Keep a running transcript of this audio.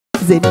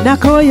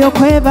Zennakoyo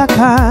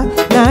kwebaka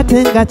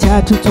natenga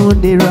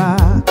kyatutonderwa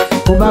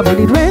kuba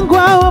buli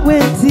lwengwawo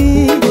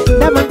bwenzi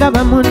ndamaga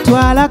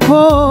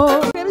bamuntwalako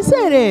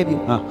ebiseera ebyo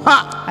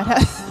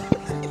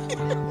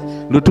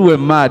lutuwe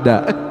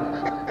mada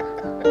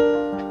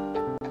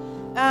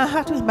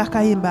tuyimba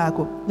akayimba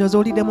ako nyoza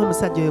oliddemu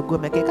omusajja oyo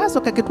Gombya ke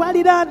kasooka ke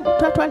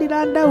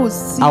twatwalira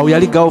Ndawusi awo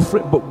yali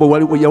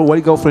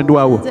girlfriend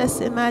waawo nze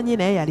simanyi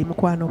naye yali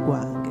mukwano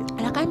gwange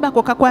akayimba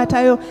ako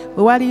kakwatayo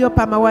bwe waliyo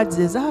Pama Awards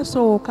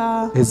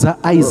ezasooka eza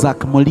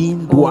Isaac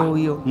Mulindwa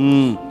oyo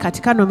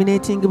kati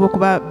kanominatingibwa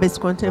okuba best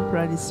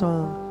contemporary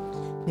song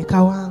ne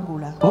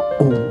kawangula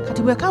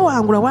kati bwe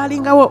kawangula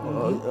walingawo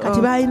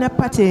kati balina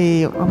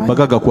pate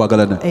bagaga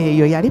kwagalana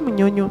eyo yali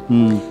munyonyo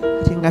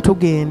kati nga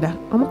tugenda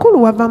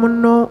omukulu wava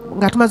muno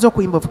nga tumaze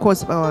okuyimba of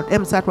course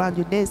M3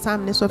 twanjudde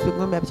Sam ne Sophie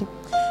Gombya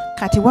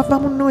kati wava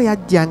muno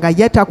yajja nga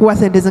yatakuwa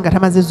sente nga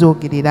tamaze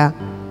zoogerera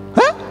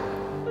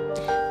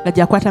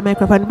najja kwata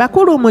microphone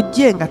bakulu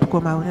mujje nga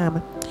tukomawo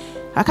namwe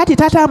akati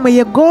tata mwe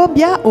ye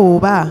Gombya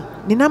oba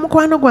nina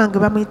mukwano gwange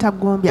bamuyita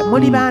Gombya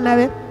muli baana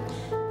be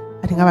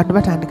ati nga abantu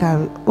batandika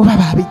oba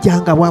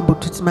babijjanga bwambu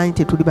tusimanyi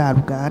tetuli ba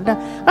Luganda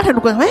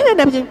batandika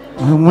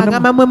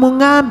agamba mwe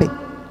muŋŋambe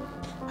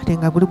ate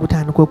nga guli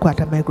gutandika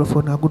okukwata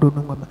microphone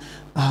agudonongoma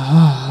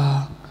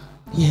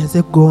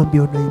yenze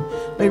Gombya ono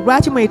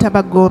lwaki mweyita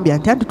ba Gombya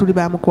nti tuli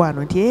ba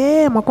mukwano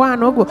nti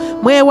mukwano ogwo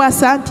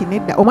mwewasa nti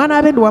nedda omwana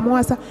wabe ndi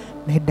wamuwasa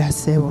nedda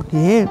ssebo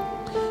nti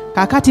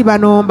kakati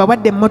bano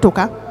mbawadde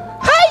emmotoka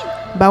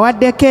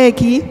bawadde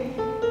keeki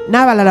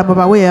n'abalala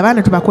mubawe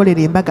abaana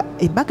tubakolera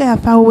embaga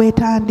yafaawo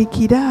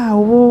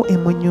wetandikiraawo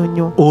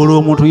emunyonyo olwo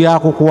omuntu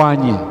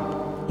yakukwanye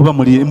oba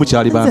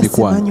mukyali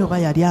bambikwanye simanyi oba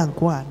yali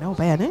ankwana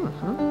oba yali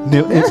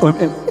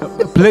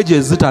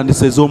pledges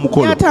zitandise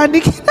ez'omukolo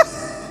yatandikira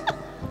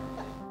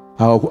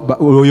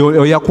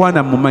oyo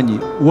yakwana mumanyi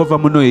wava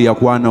muno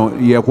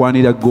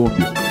yakwanira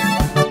Gombya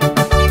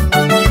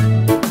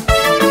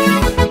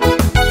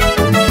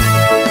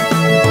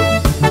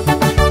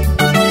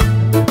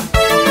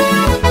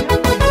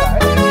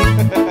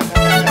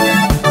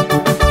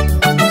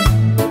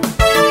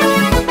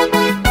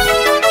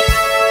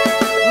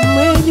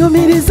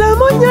mwenyumiriza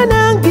munyo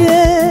nange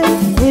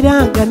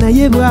era nga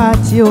naye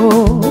bw'atyo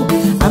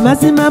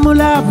amazima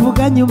mulaavu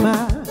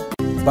ganyuma.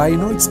 By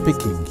not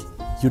speaking,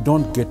 you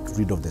don't get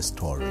rid of the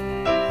story.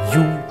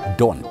 You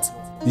don't.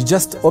 You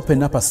just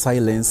open up a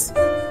silence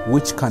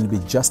which can be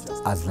just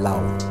as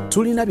loud.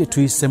 Tulina bye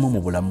tuyisemu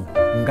mu bulamu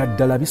nga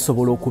ddala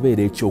bisobola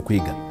okubeera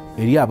ekyokwiga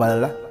eri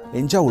abalala.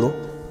 Enjawulo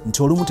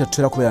nti olumu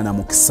tetutera kubeera na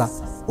mukisa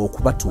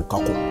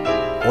okubatuukako.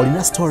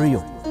 Olina story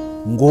yo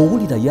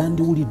ng'owulira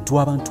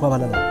yandiwuliddwa abantu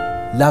abalala.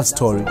 Love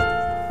story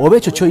oba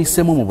ekyo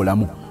kyoyisemu mu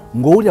bulamu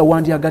ng'owulira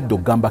wandyagadde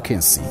okugambako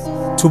ensi.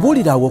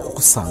 Tubuulira awo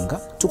okukusanga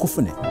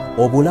tukufune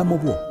obulamu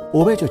bwo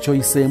oba ekyo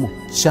kyoyiseemu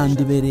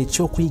kyandibeera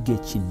ekyokuyiga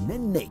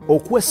ekinene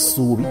okuwa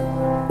essuubi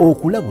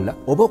okulabula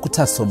oba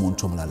okutaasa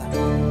omuntu omulala.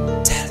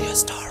 Tell your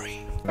story.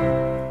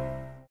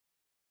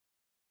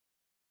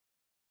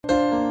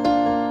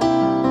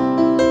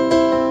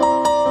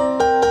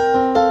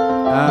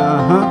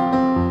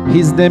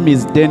 His name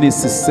is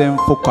Dennis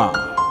Semfuka.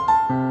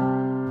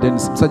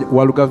 Dennis msajja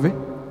walugave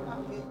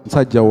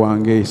msajja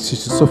wange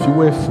Sophie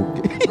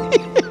wefuge.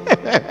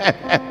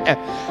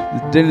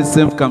 Dennis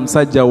Semfuka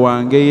msajja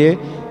wange ye.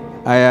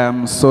 I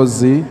am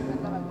Sozi.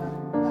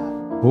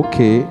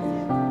 Okay.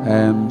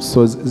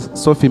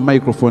 Sophie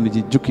microphone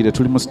Sijjukira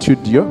tuli mu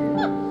studio.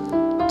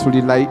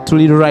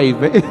 Tuli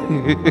live.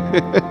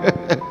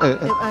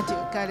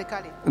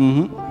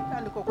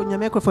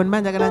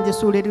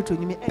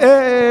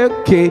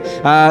 Okay.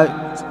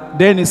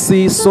 Dennis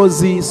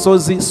Sozi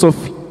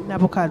Sophie.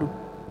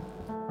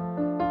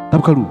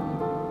 Nabukalu.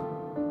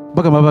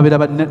 Bagamba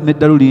babera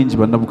neddalu lingi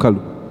bannabukalu.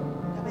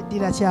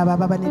 Beddira kyaba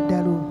baba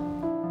neddalu.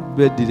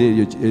 Beddira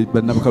eyo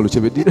bannabukalu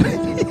kyebeddira.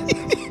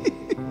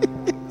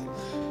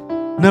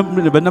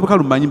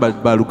 Bannabukalu manyi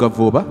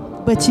balugavu oba?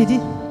 Bwe kiri.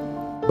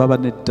 Baba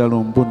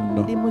neddalu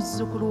mbunno. Ndi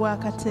muzzukulu wa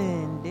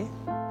Katende.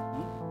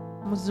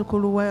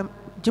 Muzzukulu wa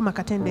Juma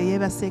Katende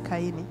yeebase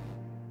Kayini.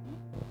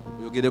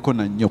 Oyogereko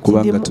na nnyo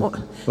kubanga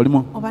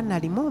olimu oba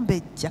nalimu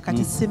mbejja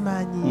kati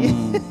simanyi.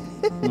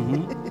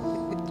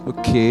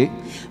 Okay.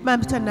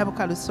 Mampita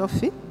Nabukalu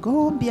Sophie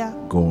Gombya.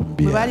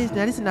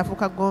 Nali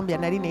sinafuuka Gombya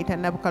nali neyita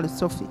Nabukalu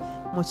Sophie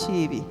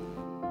Mukiibi.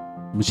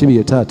 Mukiibi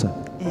ye taata?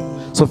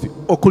 Sophie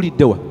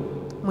okuliddewa?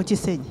 Mu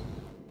Kisenyi.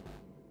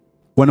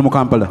 Wano mu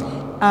Kampala?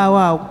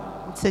 Waaw,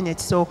 Kisenyi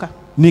ekisooka.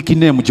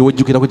 Nickname gye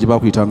wejjukirako gye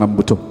baakuyitanga mu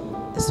buto?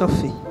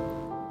 Sophie.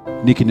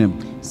 Nickname?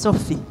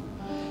 Sophie.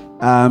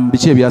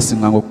 Biki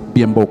ebyasinganga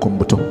okubyembooko mu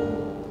buto?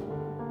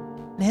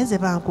 Naye ze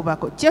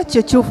bankubako kyo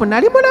kyufu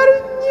nali mulalu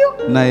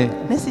nnyo naye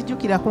ne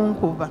Sijjukira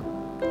kunkuba.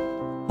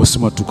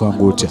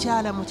 Osimatukanga otya?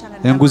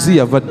 Enguzi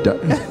yava dda.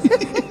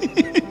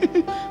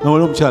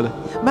 Nawala omukyala?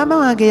 Maama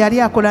wange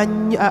yali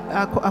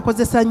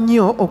akozesa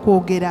nnyo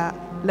okwogera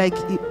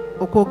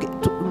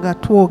nga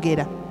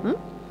twogera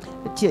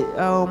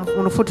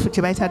munufutufu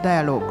kye bayita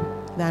dialogue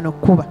nano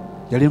kuba.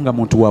 Yali nga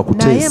muntu wa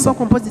kuteesa. Naye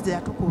emboko mpozi ze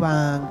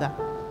yatukubanga.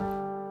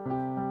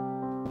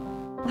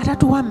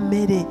 tatuwa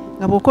mmere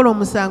nga bw'okola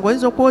omusango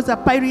oyinza okwoza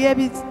payiru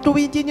y'ebintu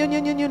bingi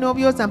nnyo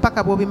n'obyoza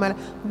mpaka bw'obimala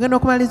ogenda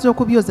okumaliza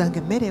okubyoza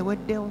ng'emmere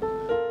eweddewo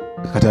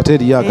kati ate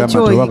eriyo agamba nti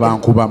oba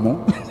bankubamu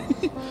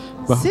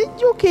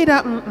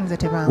sijjukira nze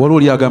tebankuba waliwo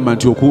oli agamba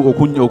nti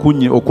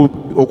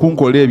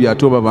okunkola ebyo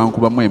ate oba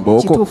bankubamu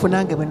embooko kituufu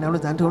nange bwe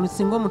naloza nti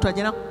olusinga omuntu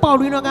agenda kupa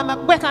olwina ogamba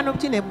gwe kano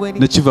bukine bweri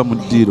nekiva mu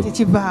ddiiro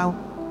tekivaawo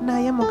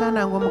naye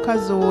muganda nga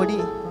omukazi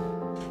oli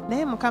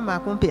naye mukama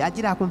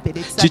agira akumpeera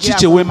ekisa kiki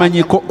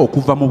kyeweemanyiko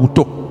okuva mu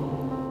buto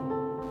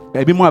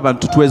ebimu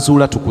abantu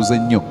twezuula tukuze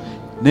nnyo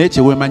naye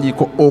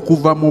kyeweemanyiko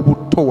okuva mu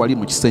buto wali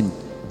mu kisenyi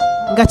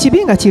nga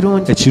kibi nga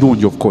kirungi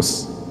ekirungi of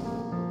course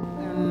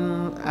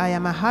I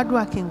am a hard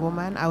working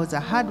woman. I was a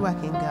hard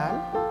working girl.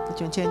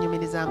 Ekyo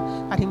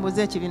nkyenyumirizamu kati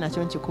mbuze ekibi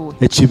nakyo nkikuwe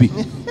ekibi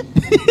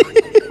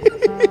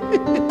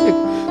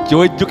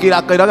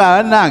kyewejjukira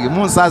nange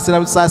munsaasira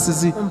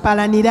busaasizi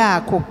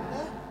mpalaniraako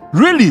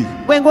really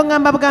bwe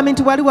ngongamba bugambi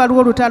nti waliwo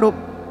olutalo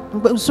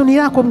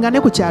nsuniraako nga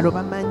ne ku kyalo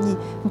bamanyi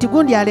nti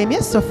gundi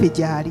alemye Sophie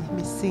gyali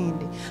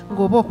misinde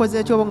ng'oba okoze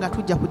ekyobo nga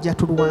tujja kujja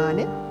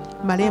tulwane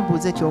male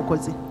mbuuze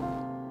ekyokoze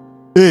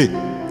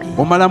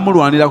omala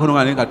mulwanirako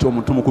nogane nga ti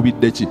omuntu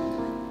mukubidde ki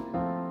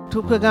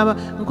tukugamba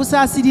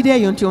nkusaasirira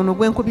eyo nti ono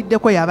gwe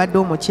nkubiddeko yabadde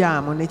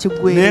omukyamu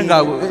nekigwenaye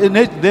nga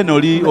then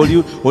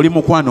oli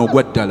mukwano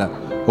ogwa ddala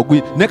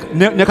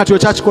ne kati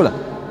okyakikola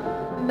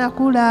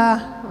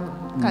nakula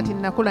kati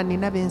nakula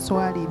nina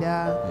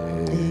benswalira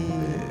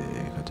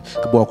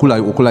bwakula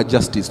okola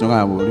justice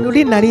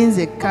luli nali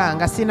nzekka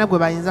nga sina gwe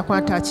bayinza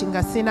kwatachi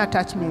nga sina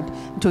attachment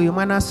nti oyo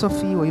mwana wa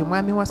Sophie oyo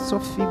mwami wa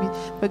Sophie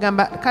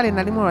begamba kale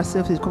nalimu lwa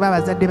Sophie kuba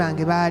abazadde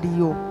bange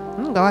baaliyo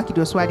nga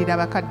wakiri oswalira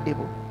abakadde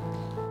bo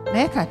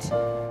naye kati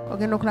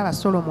ogenda okulaba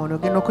Solomon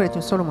ogenda okola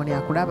ekyo Solomon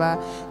akulaba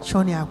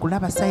Shoni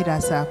akulaba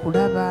Cyrus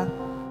akulaba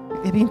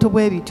ebintu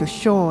bwe bityo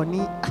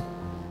Shoni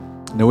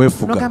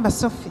neweefuga nogamba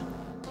Sophie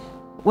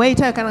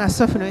weyitayo kana nga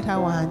Sophie noyita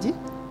wangi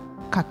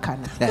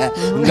kakkana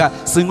nga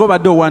singa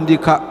obadde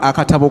owandiika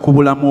akatabo ku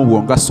bulamu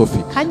bwo nga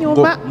Sophie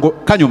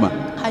kanyuma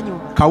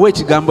kawe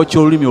ekigambo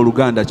ky'olulimi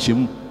Oluganda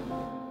kimu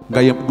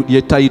nga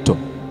ye title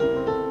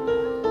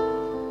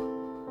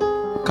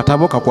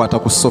katabo kakwata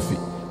ku Sophie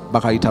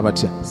bakayita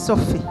batya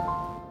Sophie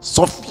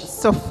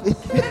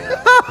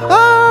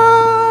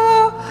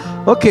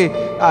okay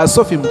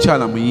Sophie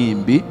mukyala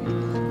muyimbi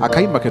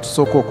akayimba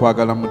ketusooka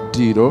okwagala mu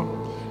ddiiro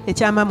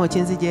ekyamaama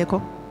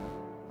okinzigyeko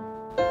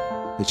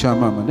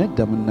ekyamaama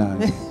nedda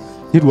munnange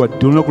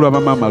irwadde olunaku lwa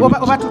bamaama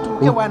oba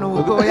tutuuke wano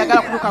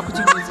oyagala kutuuka ku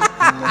kibuuzo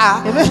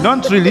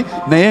not really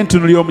naye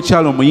ntunuli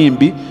omukyala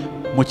omuyimbi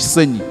mu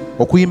kisenyi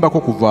okuyimbako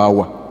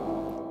kuvaawa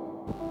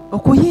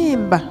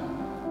okuyimba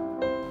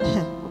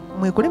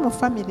mwekuli mu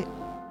family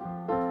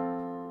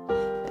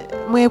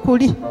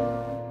mwekuli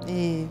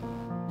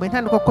bwe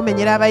ntandika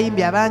okumenyera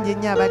abayimbi abangi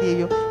ennyo abali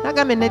eyo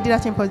nagambe neddira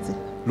kimpozi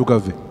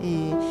lugave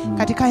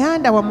kati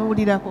Kayanda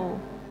wamuwulirako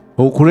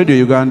ku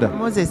radio Uganda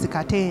Moses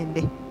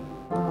Katende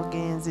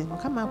omugenzi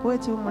mukama akuwa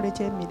ekiwummulo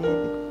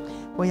ky'emirembe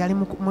oyo ali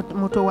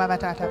muto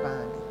w'abataata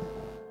bange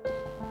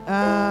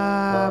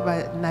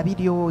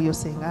nabiri oyo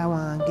senga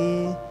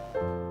wange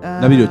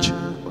nabiri ki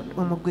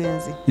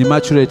omugenzi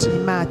Immaculate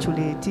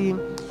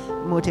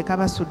muteeka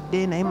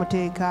basudde naye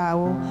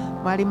muteekaawo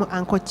mwalimu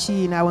Anko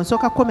China awo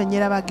nsooka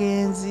kumenyera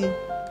bagenzi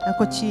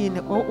Anko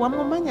China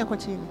wamumanya Anko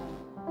China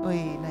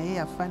naye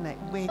yafana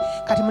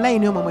kati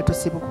mulayini omwo mwe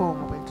tusibuka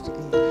omwo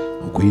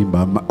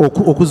okuyimba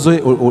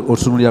okuze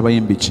otunulira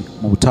abayimbi ki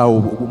mu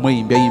butaawo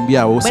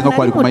mweyimbyayimbyaawo osinga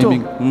kwali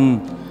kumayimbi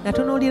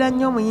natunuulira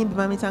nnyo omuyimbi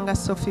bamitanga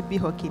Sophie B.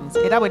 Hawkins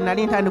era bwe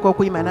nali ntandika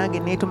okuyimba nange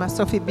neetuma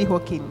Sophie B.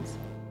 Hawkins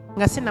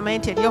nga sinnamanyi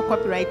nti eriyo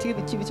copyright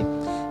biki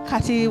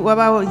kati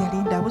wabaawo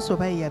yalinda buso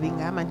oba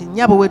yeyabingamba nti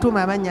nnyabo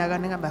wetuuma amannya aga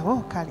negamba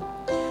kale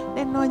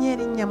nenoonya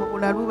erinnya mu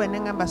bulalu bwe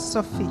negamba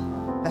Sophie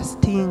the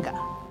Stinger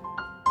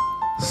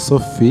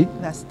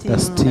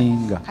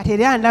kati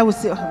era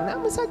ndawuse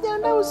musajja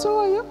ndawuse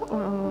oyo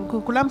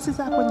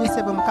kulamusizaako nnyo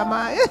ssebo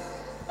mukama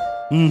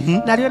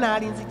nalyo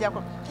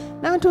naalinzijjako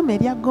nantuuma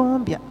erya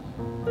Gombya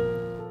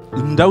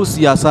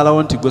ndawusi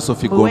yasalawo nti gwe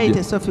Sophie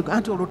Gombya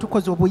anti olwo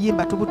tukoze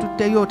obuyimba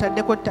tubututteyo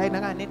otaddeko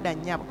ttayinaga nedda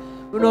nnyabo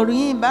luno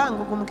oluyimba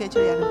ngugumuka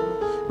ekyo yali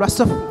lwa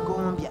Sophie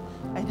Gombya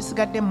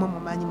ebisigadde mmwe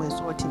mumanyi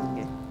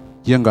mwesootinge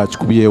ye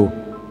ng'akikubyewo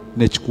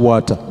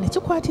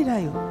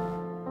nekikwatirayo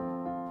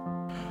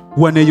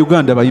wane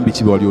Uganda bayimbi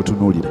kibe wali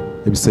otunuulira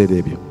ebiseera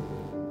ebyo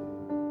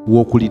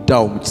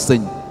wookuliddawo mu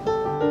kisenyi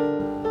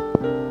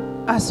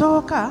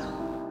asooka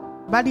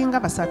balinga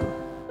basatu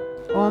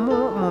omu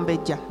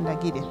mumbejja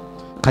ndagire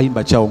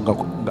kayimba kyawo nga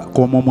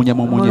koomumunya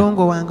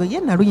mulongo wange ye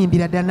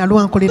naluyimbira ddala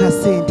nalwankolera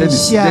ssente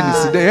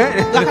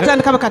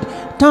akatandika bakati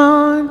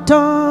ton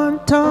ton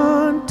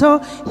ton ton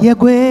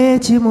yegwe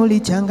kimuli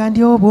kyanga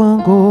ndi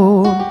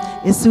obwongo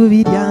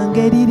essuubi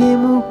lyange liri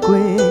mu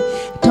ggwe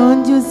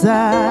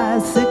tonjuza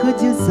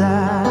sikujuza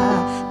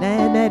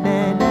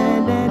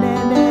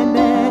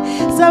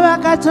saba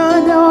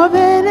Katonda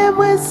obeere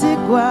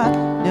mwesigwa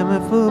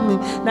nemufumi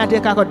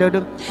nateekako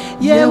dodo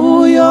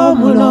yewuyo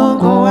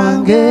omulongo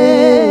wange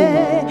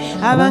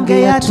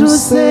abange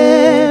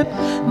yatuse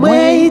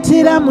mweyita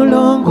yitira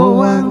mulongo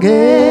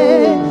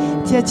wange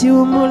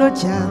kyekiwumulo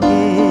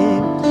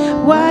kyange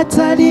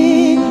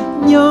watali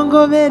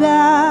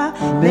nyongobera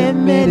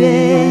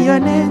n'emmere yo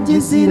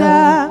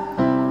n'enjizira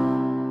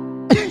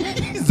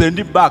nze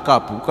ndi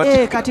backup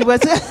kati bwe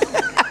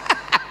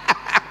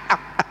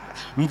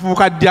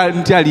nfuuka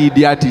ntya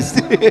lead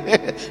artist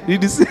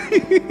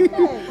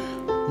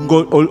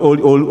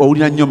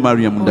owulira nnyo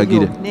Mariam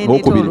Ndagire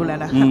okubiri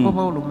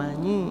oba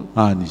olumanyi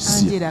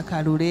Angela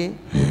Kalule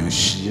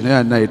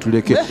naye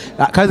tuleke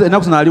kaze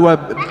enaku zino aliwa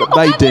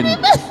Biden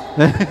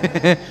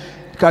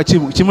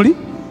kimuli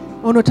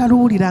ono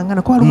taluwuliranga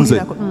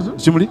nakwaluwulirako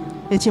kimuli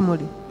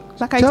ekimuli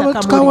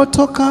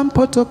kawotoka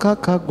mpotoka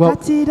kagwa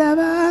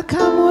katiraba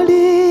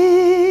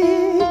kamuli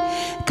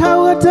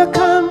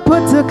kawotoka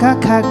mpotoka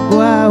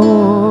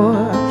kagwawo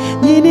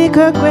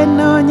nyiniko gwe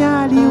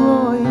noonya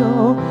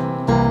aliwooyo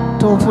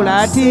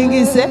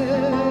tonfulatingise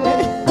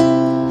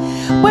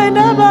bwe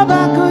ndaba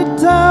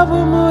bakutte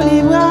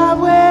obumuli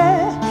bwabwe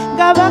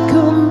nga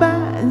bakumba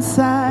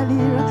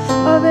nsalira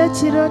oba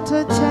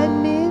ekiroto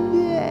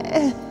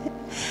kyanimbye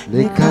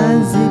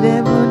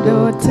lekanzire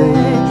mundote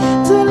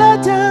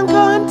tulota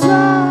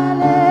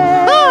nkontwale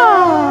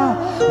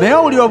naye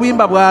owulira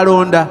obuyimba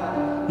bwalonda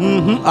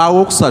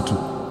awo okusatu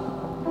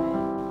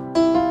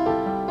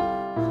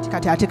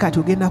kati ate kati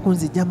ogenda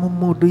kunzijja mu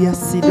muddu ya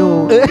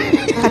sido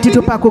kati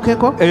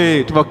tupakukeko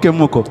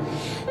tupakukemuko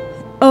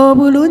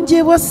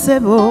obulungi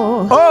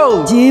bw'ossebo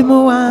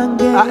jimu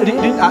wange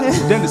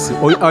Dennis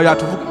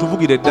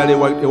tuvugire eddala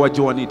ewa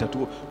Joanita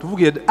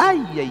tuvugire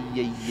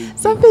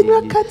Sophie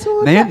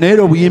Katonda naye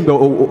obuyimba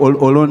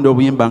olonda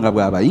obuyimba nga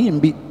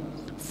bw'abayimbi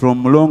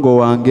from mulongo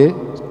wange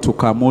to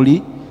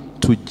Kamuli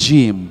to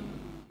Jim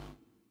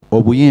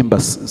obuyimba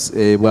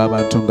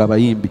bw'abantu nga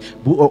bayimbi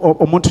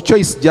omuntu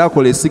choice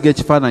gyakola esiga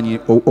ekifaananyi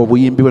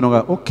obuyimbi bwe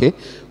noga okay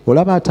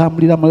olaba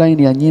atambulira mu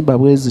layini ya nnyimba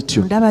bwe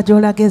zityo ndaba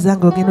gy'olageza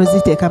ng'ogenda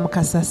oziteeka mu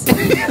kasasi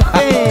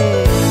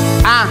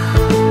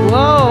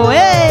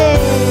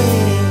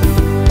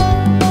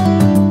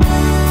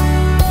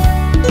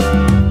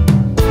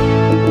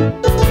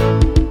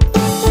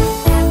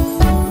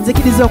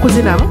nzikiriza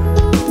okuzinamu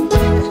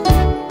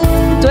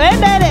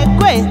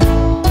twenderekwe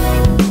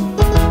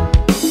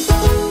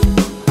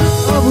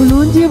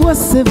obulungi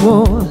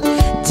bw'ossebo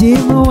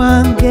jimu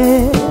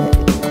wange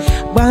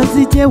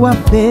bwanzije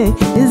waffe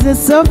nze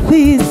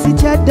Sophie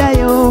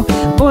sikyaddayo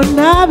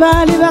bonna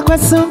baali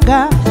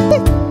bakwesunga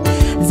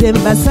nze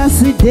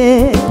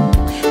mbasasidde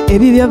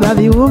ebibyo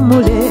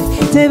babiwummule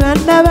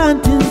tebannaba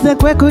nti nze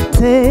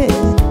kwekutte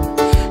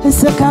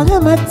nsekange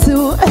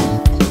mattu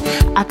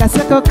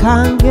akaseko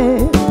kange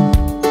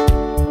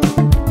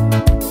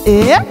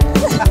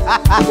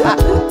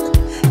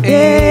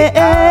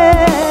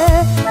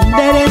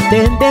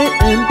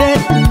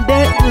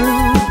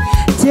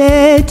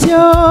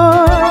kyekyo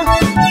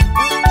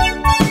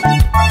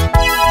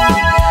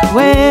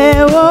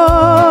weewo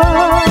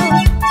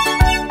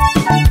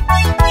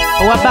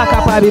owa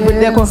backup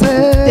abibuddeko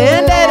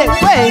tendere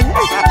kwe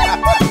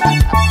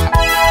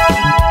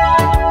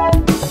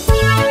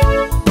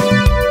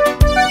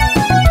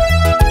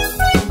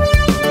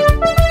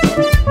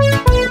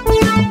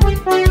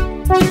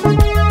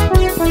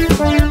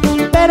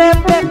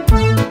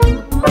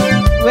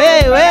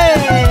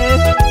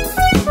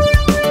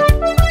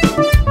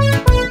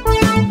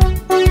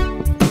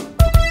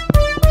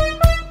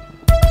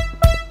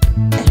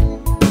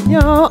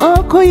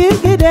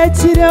okuyingira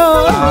ekiro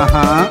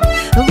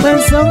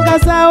ensonga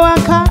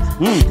zawaka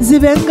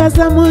zibenga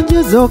za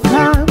munju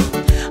zokka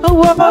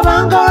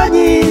wobanga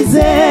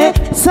wanyize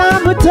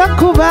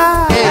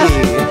samutakuba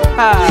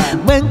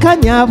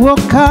bwenkanya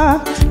bwokka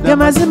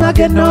gemazima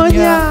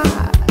genoonya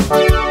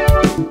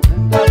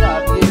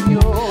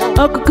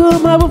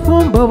okukuuma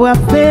obufumbo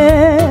bwaffe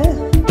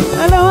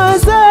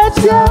alowooza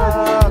atya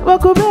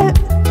bakube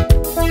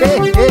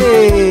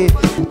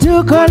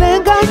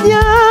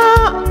tukolenganya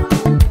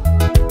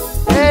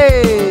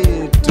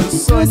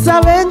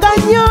tusabenga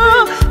nnyo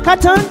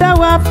Katonda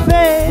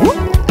waffe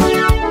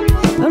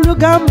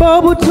olugambo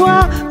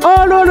obutwa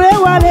olwo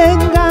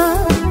lwewalenga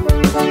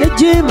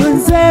ejimu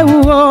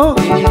nzeewo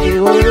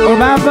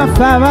oba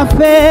abaffe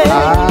abaffe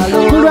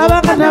ku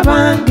lw'abagana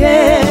bange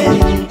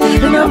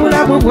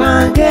n'obulamu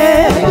bwange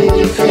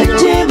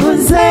ejimu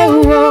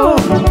nzeewo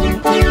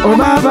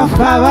oba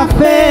abaffe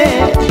abaffe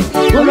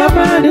ku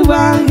lw'amaani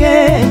bwange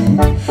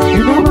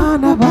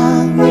n'abaana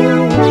bange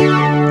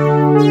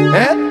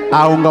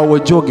awo nga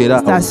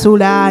wojogera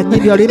sasula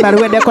nyibyo limba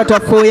luweddeko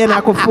tofuuye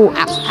nakufu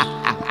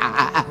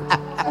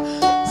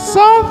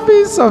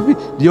Sophie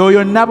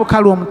yoyo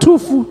nabukalu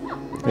omutuufu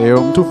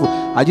omutuufu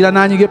agira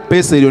nanyiga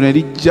epeesa eryo ne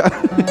lijja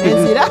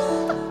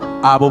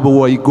abo bwe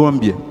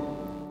wayigombye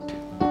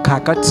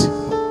kakati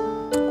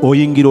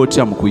oyingira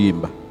otya mu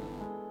kuyimba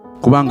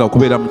kubanga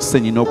okubeera mu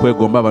kisenyi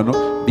n'okwegomba bano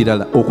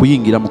birala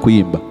okuyingira mu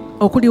kuyimba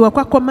okuliwa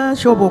kwa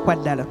komansi oba okwa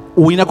ddala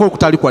oyinako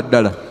okutali kwa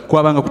ddala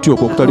kwabanga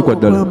kutyoko okutali kwa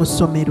ddala mu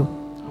ssomero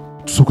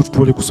tusooke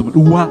tutwale ku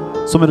ssomero wa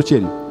ssomero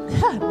kyeri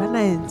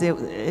nze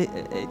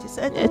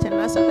ekisenyi ekyo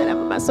nasomera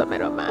mu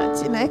masomero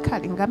mangi naye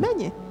kali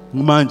ngamenye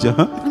manja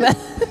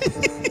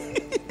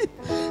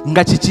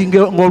nga kikinge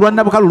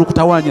ng'olwanna bukalulu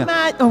kutawanya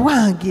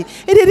owange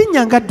era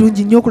erinnya nga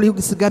ddungi nnyo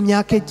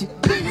okuliyugisigamyako egi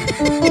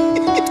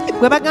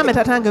bwe bagambe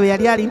tatange we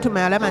yali alintuma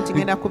yalaba nti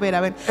ngenda kubeera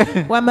bwene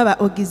wamma ba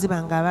ogizi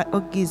bange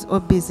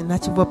obizi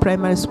nakivo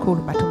primary school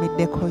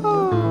mbatumiddeko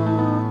nnyo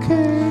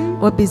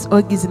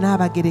ogizi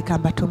n'abagereka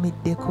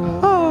mbatumiddeko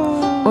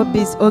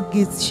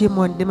ogizi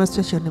shimon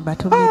demonstration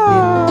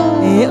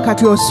mbatumiddeko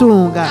kati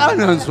osunga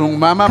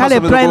kale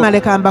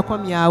primary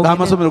kambakomyawo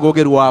amasomero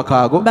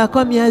gogerwakaago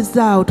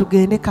bakomyazaawo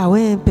tugende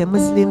Kawempe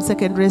Muslim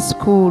secondary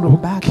school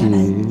baagala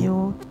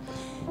nnyo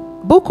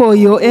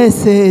Bukoyo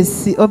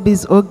SS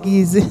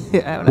ogizi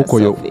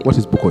Bukoyo what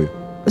is Bukoyo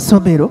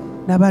somero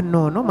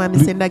nabannono mwami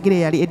Sendagire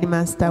yali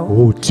Edmaster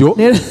otyo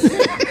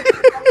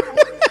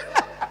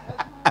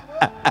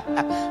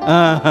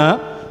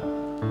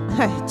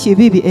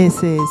Kibibi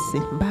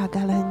SS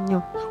mbagala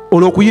nnyo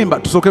olw'okuyimba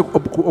tusooke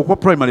okuba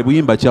primary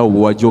buyimba kyawo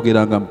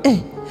bwewajoogerangamu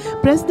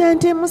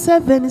President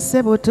Museveni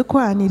sebo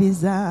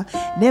tukwaniriza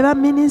ne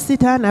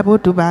baminisita nabo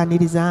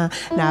tubaaniriza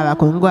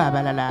n'abakungu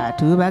abalala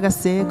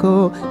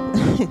tubagaseeko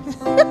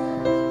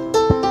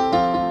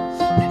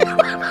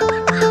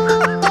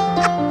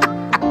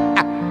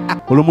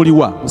olwo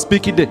muliwa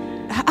muspiikidde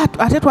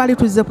ate twali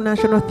tuzze ku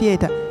National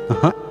Theatre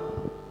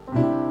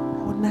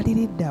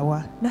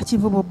naliriddawa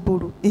nakivubo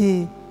bbulu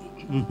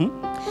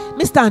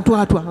Mr.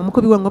 Ntwatwa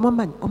omukubi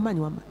wengoma omanyi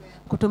wama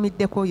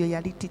kutumiddeko oyo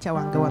yali teacher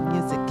wange wa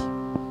music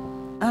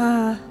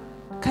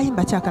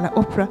kayimba kyakala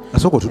opera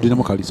sooka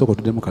otuddemu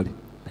kali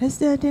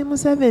President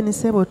Museveni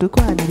sebo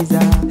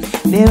tukwaniriza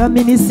ne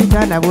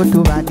baminisita nabo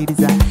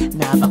tubaaniriza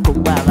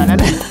n'abakungu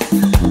abalala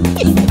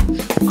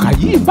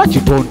kayimba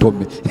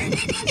kitontome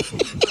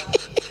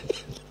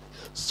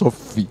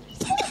Sophie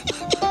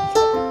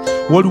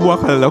waliwo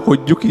akalala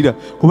kojjukira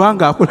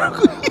kubanga akola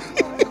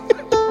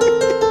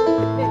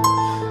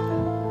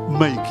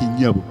Mike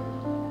nyabo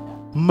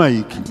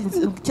Mike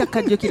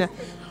kyakajjukira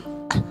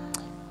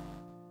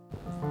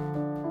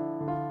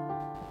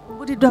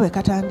buliddwa bwe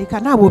katandika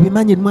naabwe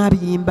obimanyi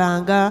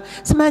mwabiyimbanga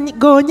simanyi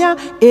goonya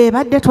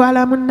ebadde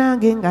twala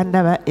munnange nga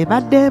ndaba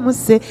ebadde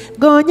musse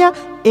goonya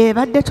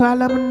ebadde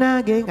twala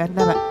munnange nga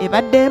ndaba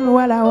ebadde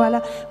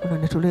muwalawala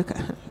uno ne tuleka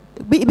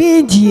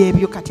bingi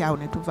ebyo kati awo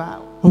ne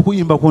tuvaawo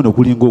okuyimba kwono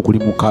kulinga okuli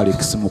mu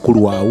Alex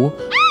mukulu waawo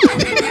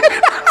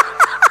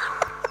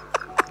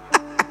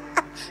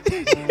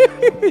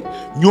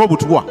nywa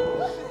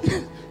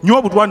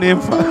obutwa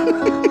n'enfa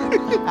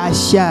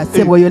asha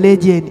seboyo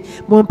legend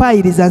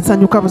mumpayiriza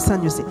nsanyuka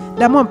busanyuse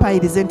ddamu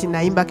ompayirize nti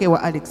nayimbako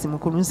ewa Alex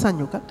mukulu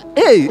nsanyuka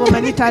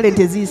omanyi talent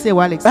eziyise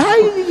ewa Alex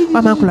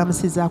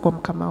wamankulamusizaako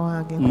mukama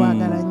wange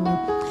nkwagala nnyo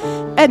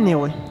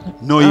anyway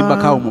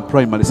noyimbakawo mu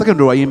primary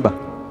secondary wayimba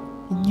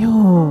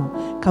nnyo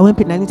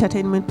Kawempe nali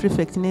entertainment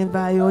prefect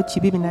nenvaayo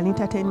Kibibi nali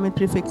entertainment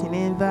prefect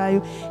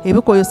nenvaayo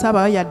Ebikoyo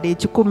saabayo yadde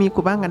 10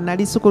 kubanga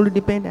nali school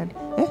dependent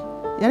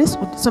yali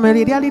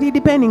somero lyali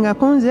lidependinga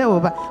kunze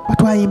oba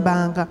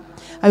batwayimbanga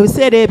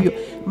abiseera ebyo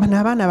bano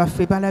abaana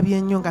baffe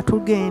balabye nnyo nga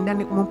tugenda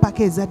mu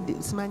mpaka ezadde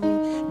simanyi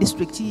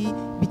district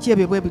biki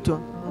ebyo bwe bityo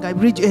nga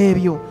bridge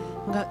ebyo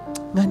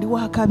nga ndi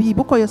wakabi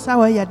Bukoyo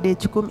saawa yadde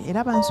 10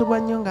 era bansubwa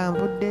nnyo nga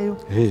nvuddeyo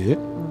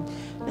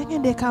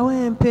negende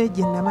Kawempe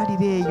gye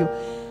namalira eyo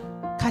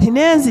kati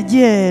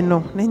nenzija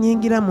eno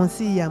nenyingira mu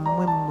nsi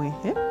yammwe mmwe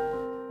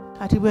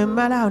ati bwe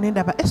mmala awo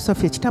nendaba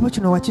Sophie ekitabo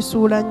kino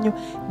wakisuula nnyo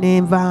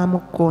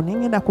nenvaamuko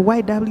nengenda ku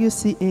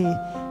YWCA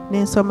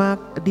nensoma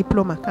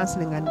diploma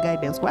counseling and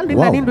guidance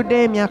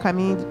nalinduddeyo emyaka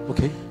mingi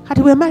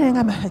kati bwe mmala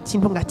ngamba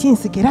kintu nga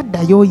kinsiga era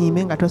ddayo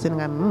oyimbe nga tose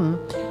nga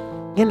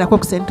ngendako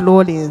ku St.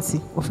 Lawrence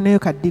ofuneyo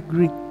ka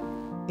degree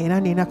era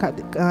nina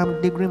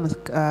degree mu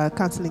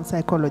counseling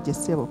psychology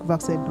sebo kuva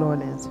ku St.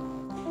 Lawrence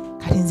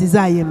kati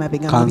nzizaayo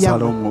emabega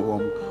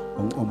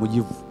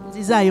omugivu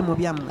nzizaayo mu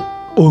byammwe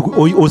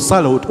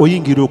osala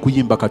oyingira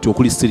okuyimba kati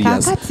okuli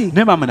serious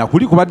ne mama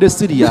nakuli kubadde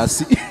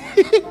serious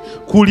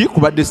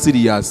kubadde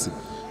serious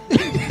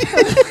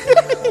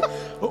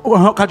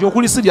kati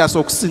okuli serious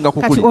okusinga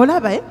kukuli kati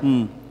olaba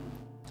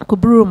ku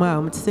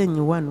Bruma mu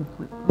Kisenyi wano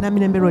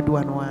Namirembe Road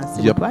wano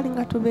wansi twali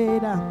nga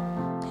tubeera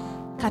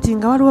kati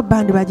nga waliwo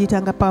bandi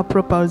bagiyitanga Power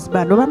Propels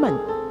band obamanyi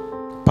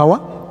Power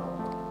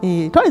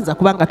tolinza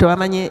kubanga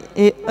tobamanye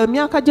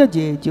emyaka gyo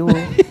gyegyo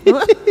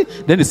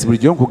Dennis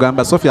bulijjo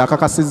nkugamba Sophie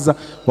akakasizza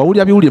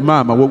wawulya biwulye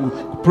maama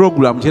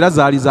program kyera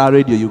zaali za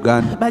Radio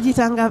Uganda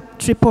bagiyitanga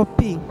Triple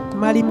P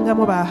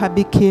malimgamu ba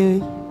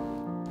Habike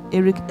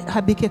Eric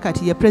Habike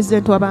kati ye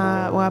president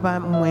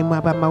wabamwemu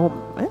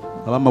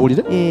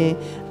abamawulire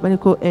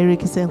baliko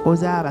Eric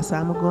Senkoza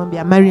Abasamu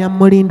Gombya Mariam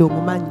Molindo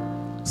omumanyi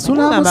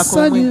Sula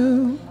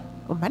Musanyu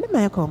omane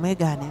mayako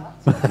omwegane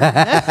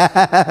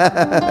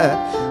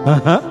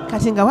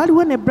kati nga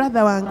waliwo ne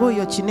brother wange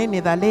oyo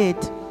Kinene the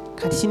late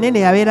kati Kinene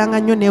yabeeranga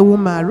nnyo ne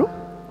Wumaru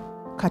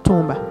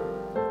Katumba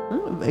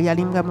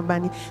yalinga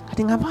mubani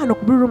kati nga mpano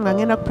ku Blue Room nga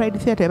ngenda ku Pride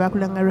Theatre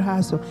bakulanga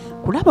rehearsal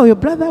kulaba oyo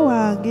brother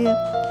wange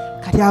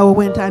kati awo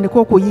bwe ntandika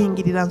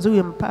okuyingirira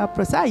nzuye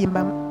mupapuro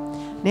saayimba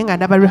naye nga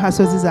ndaba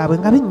rehearsals zaabwe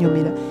nga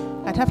binnyumira.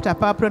 Kati after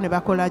Pawulo ne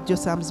bakola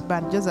Josam's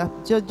band.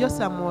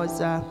 Josam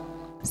was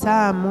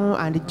Sam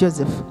and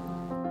Joseph.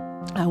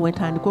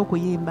 Awetandika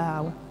okuyimba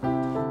awo.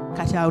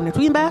 Kati awo ne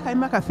tuyimbayo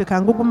akayimba kaffe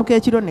ka ngugumuka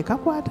ekiro ne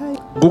kakwatayo.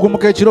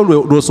 Ngugumuka ekiro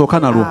lw'osooka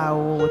nalwo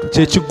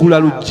kyekiggula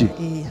luggi.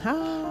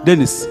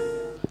 Dennis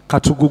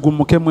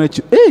katugugumukemu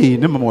ekyo.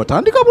 Ne mama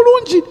watandika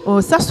bulungi.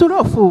 Osasula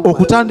ofuuwa.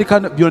 Okutandika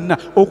byonna.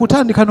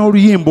 Okutandika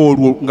n'oluyimba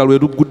olwo nga lwe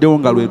lugguddewo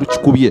nga lwe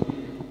lukikubye.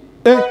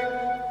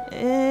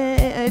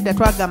 Edda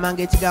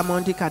twagamanga ekigambo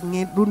nti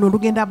luno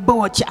lugenda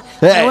bookya.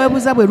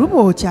 Neweebuuza bwe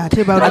lubookya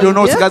ate balungi. Ate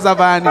onoosigaza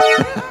baani?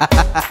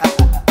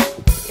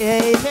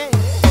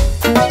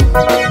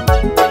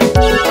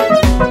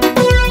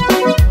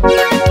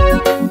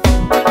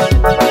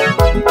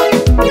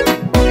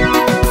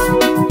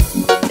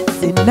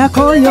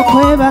 Zennakoyo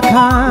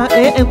kwebaka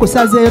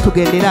enkusazeeyo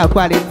tugendera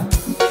atwale.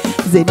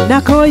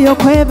 Zennakoyo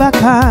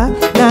kwebaka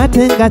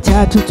n'ate nga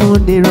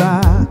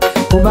kyatutonderwa.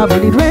 Kuba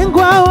buli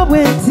lwengwawo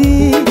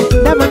bwenzi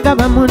ndaba nga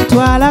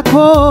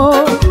bamuntwalako.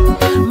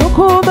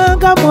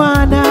 Mukuumanga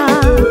mwana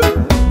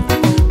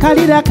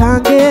kalira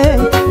kange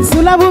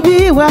nsula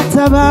bubi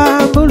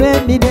watabambulwa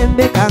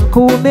emirembe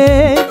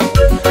kankuume.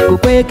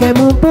 Gukweke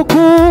mu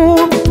mpuku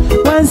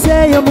wansi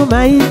eyo mu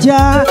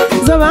mayinja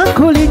zoba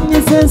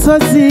nkulinnyisa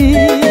ensozi.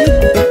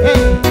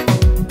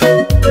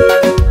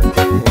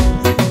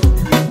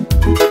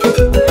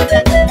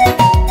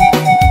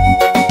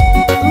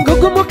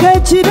 Ngugumuka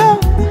ekiro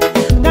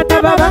nga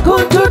ndaba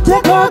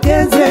bakuntuteko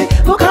ogenze.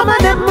 Mukama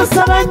ne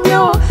musaba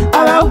nnyo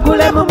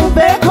abawugule mu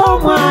mubeeko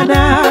omwana.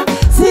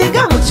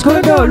 Singa mu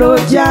kikondolo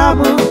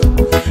ojjamu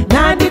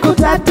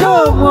nandikutadde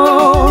omwo.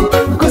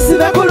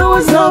 Nkusibe ku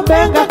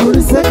luwuzombe nga ku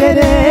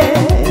lusegere.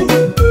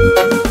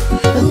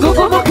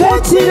 Ngugumuka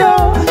ekiro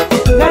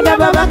nga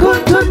ndaba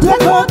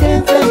bakuntuteko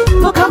ogenze.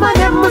 Mukama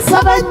ne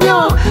musaba nnyo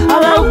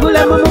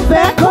abawugule mu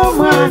mubeeko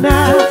omwana.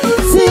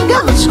 Singa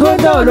mu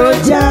kikondolo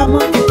ojjamu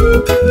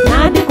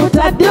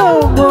nandikutadde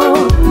omwo.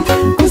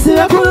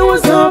 Nkusibe ku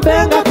luwuzombe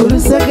nga ku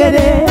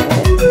lusegere.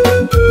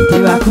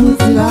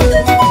 Tebakunziba.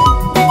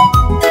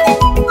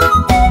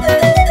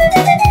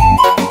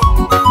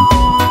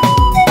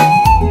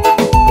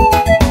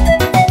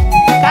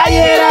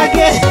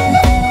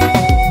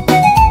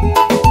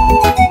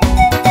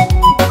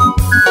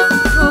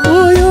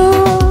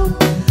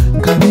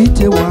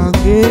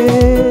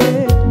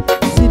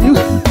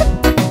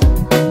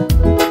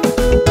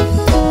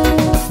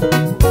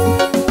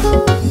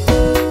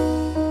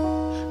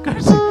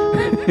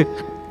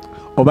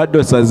 Obadde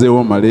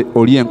osazeewo male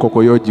oli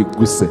enkoko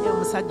y'ogigguse.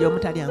 Omusajja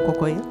omutalya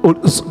nkoko ye.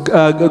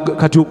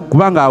 Kati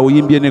kubanga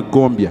awoyimbye ne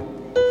Gombya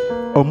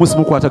omusi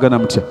mukwatagana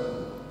mutya?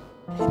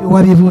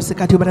 Wabibuuse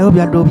kati obalawo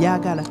byadde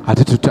obyagala.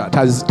 Ate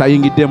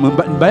tayingiddemu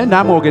mbaye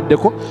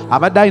naamwogeddeko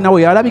abadde alina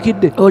we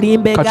yalabikidde.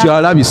 Kati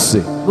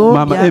alabise.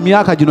 Mama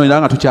emyaka gino era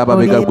nga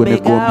tukyababega gwe ne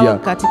Gombya.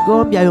 Kati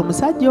Gombya yo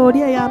musajja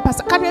oli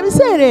eyampasa. Kati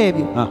ebiseera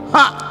ebyo.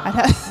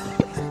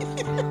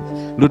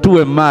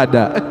 Lutuwe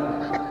maada.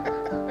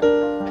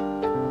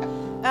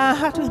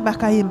 tuyimba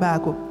akayimba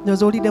ako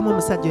nyoza oliddemu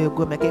omusajja oyo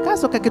Gombya ke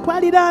kasooka ke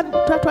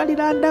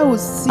twatwalira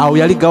Ndawusi. Awo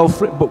yali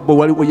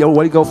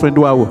girlfriend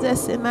waawo? Nze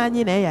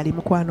simanyi naye yali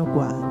mukwano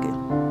gwange.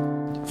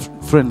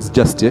 Friends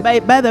just, yeah?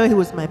 By the way, he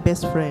was my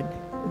best friend.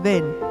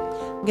 Then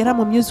ngera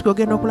mu music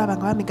ogenda okulaba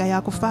nga wamiga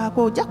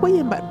yakufaako ojja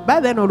kuyimba.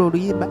 By then olwo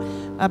oluyimba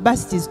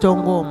Basi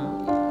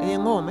Kizitongoomu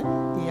engome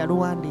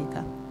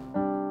yaluwandiika.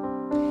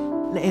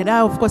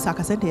 Era of course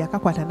akasente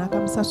yakakwata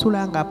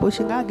n'akamusasula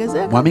ng'apushinga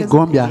agezeeko. Mwami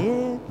Gombya.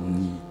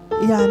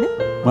 Yani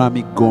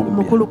Mwami Gombya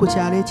mukulu ku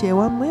kyalo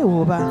ekyewammwe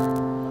oba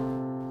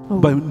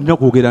nina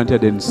kwogera ntya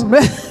Dennis?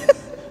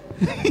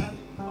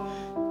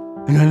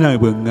 Nawe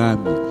bwe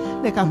ngambye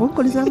leka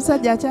kunkuliza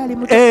musajja akyali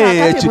muto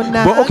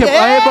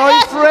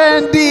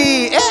boyfriend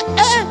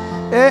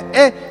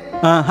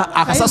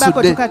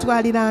akasasudde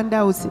tukatwalira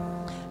Ndawusi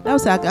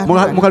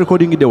muka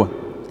recording dewa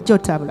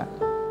Jotabula.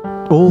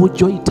 Oh,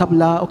 Joy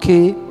Tabula,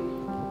 okay.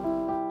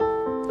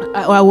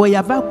 Awo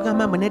yava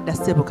kugamba mbu nedda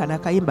ssebo kana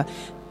akayimba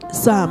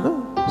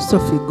Sam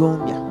Sophie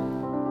Gombya.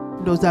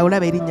 Ndowooza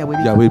olaba erinnya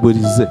bwe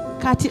lize.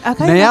 Kati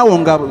akayimba naye awo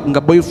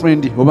nga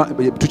boyfriend oba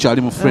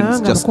tukyali mu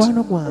friends just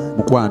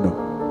mukwano.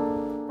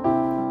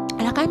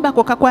 Akayimba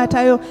ako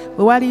kakwatayo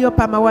bwe waliyo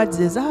Pama Awards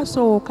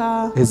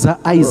ezasooka eza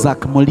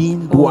Isaac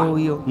Mulindwa.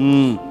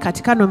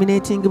 Kati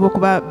kanominatingibwa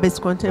okuba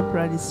best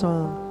contemporary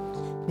song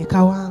ne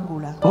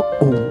kawangula.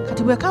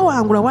 Kati bwe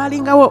kawangula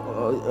walingawo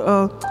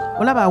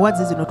olaba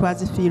awards zino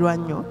twazifiirwa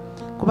nnyo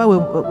kuba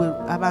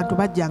abantu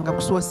bajjanga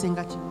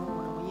kusoosinga kino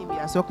omuyimbi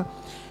asooka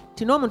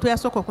tino omuntu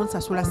yasooka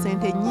okunsasula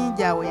ssente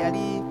nnyingi awo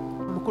yali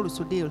omukulu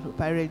Sudil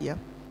Parelia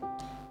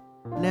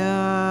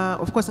na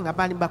of course nga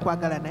baali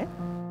bakwagala naye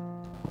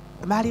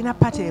baalina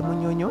pate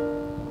emunyonyo.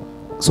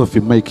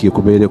 Sophie Mike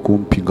yekubeere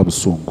kumpi nga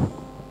busungu.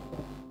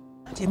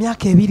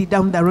 Emyaka 2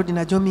 down the road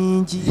najo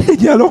mingi.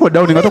 Jaloko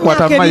down nga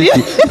tokwata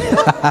Mike.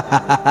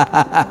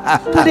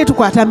 Tuli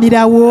tukwata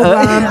mirawo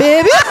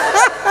baby.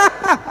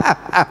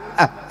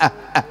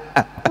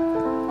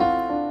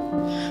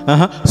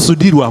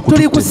 sudirwa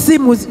tuli ku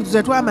simu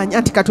zetwamanya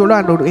anti kati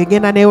olwando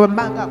egenda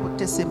newembanga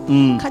akutte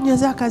simu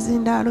kanyoza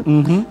akazindaalo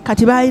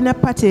kati balina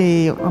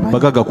pate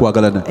bagaga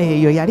kwagalana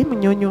eyo yali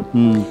munyonyo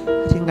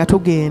kati nga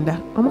tugenda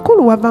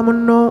omukulu wava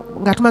muno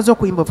nga tumaze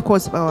okuyimba of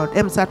course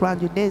M3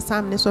 anjude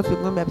Sam ne Sophie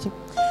Gombya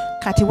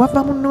kati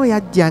wava muno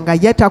yajja nga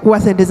yetakuwa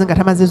sente nga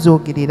tamaze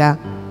zogerera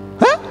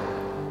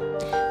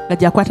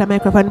ngajja kwata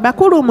microphone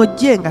bakulu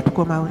mujje nga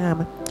tukomawo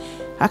namwe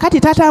akati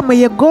tata amwe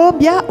ye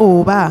Gombya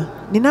oba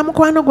nina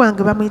mukwano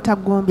gwange bamuyita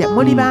Gombya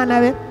muli baana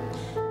be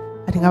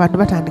ati nga bantu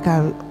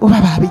batandika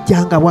oba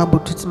babijjanga wambu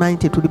tusimanyi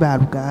tetuli ba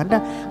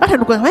Luganda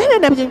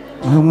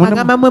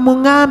agamba mwe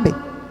muŋŋambe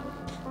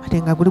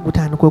ate nga guli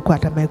gutandika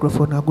okwata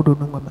microphone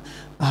agudonongoma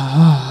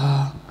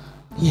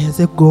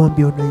yenze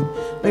Gombya ono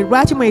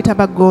lwaki mweyita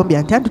ba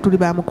Gombya nti anti tuli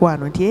ba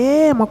mukwano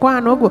nti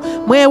mukwano ogwo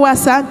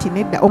mwewasa nti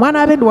nedda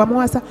omwana abendi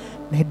wamuwasa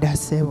nedda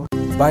ssebo.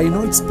 By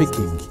not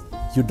speaking,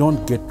 you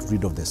don't get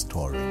rid of the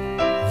story.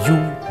 You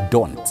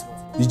don't.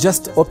 You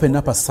just open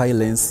up a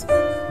silence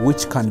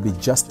which can be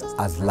just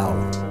as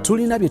loud.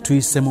 Tulina bye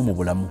tuyisemu mu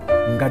bulamu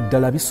nga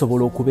ddala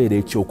bisobola okubeera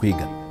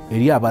ekyokwiga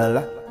eri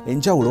abalala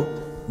enjawulo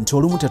nti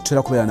olumu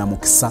tetutera kubeera na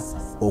mukisa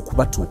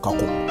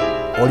okubatuukako.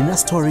 Olina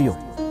story yo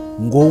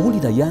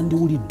ng'owulira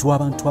yandiwuliddwa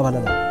abantu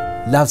abalala.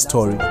 Love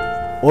story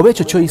oba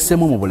ekyo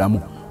kyoyisemu mu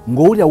bulamu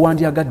ng'owulira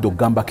wandyagadde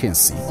okugambako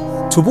ensi.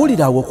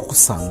 Tubuulira awo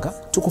okukusanga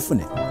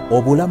tukufune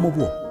obulamu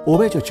bwo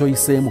oba ekyo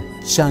kyoyiseemu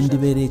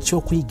kyandibeera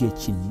ekyokuyiga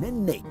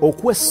ekinene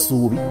okuwa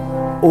essuubi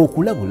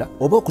okulabula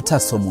oba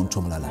okutaasa omuntu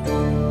omulala.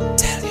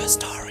 Tell your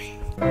story.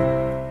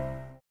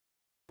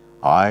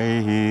 I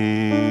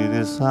hear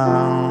the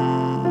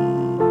sound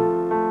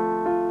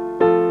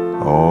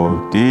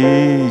of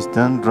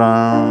distant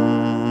drum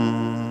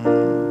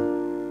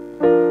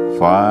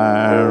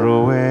far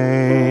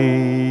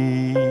away.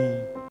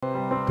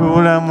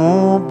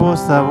 Tulamu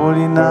bosa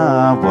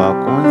bulina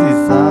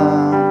bwakunzisa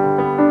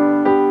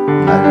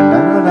nabyo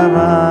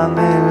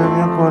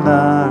nebyokola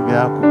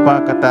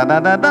byakupaka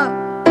tadadada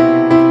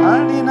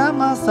alina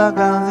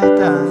masaga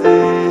nzitanze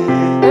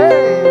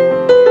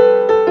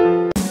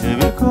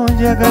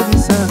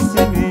ebikunjagazisa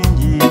si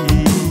bingi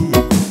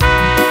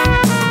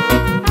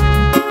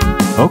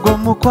ogwo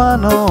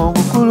mukwano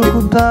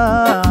ogukulukuta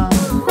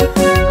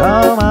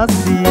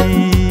kamasi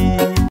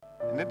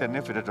nedda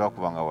neffe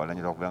tetwakubanga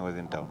walanyira okubanga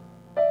wezintawo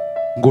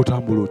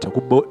ng'otambula otya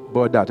ku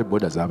boda ate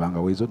boda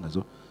zabangawo ezo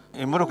nazo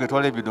emmotoka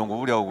etwala ebidongo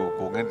buli awo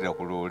kugendera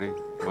ku loole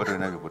oba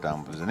tolina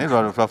bikutambuza naye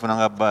lwalo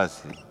twafunanga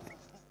baasi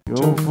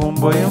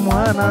yofumbo ye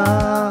mwana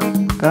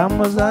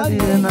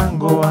kamuzalire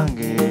nango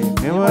wange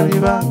ne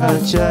walibanga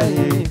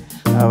kyaye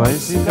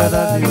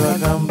abayisikadadi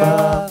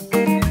bagamba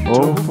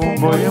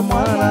ofumbo ye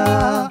mwana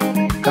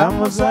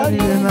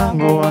kamuzalire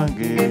nango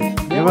wange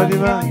ne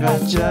walibanga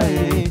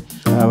kyaye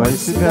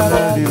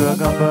abayisikadadi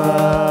bagamba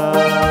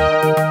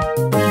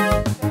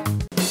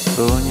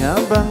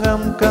onyambanga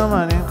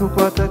mukama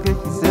nenkukwatako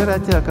ekiseera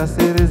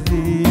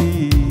kyakaseerezi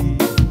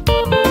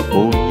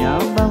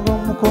onyambanga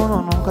omukono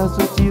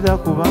nonkasukira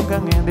kubanga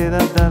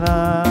ngendera ddala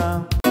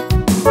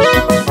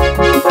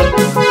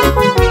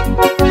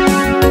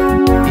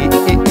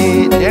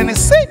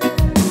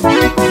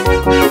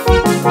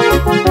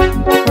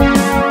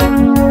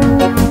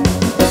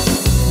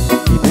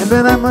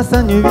ibendera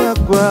amasanyu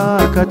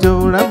byaggwa kati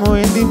obulamu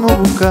endi mu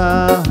buka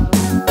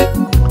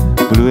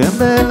buli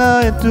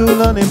embeera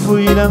etuula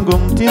nepuyira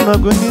ng'omutima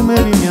gundimu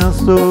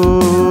ebimyaso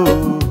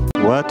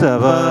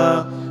wataba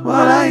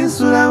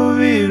walayinsula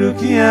bubi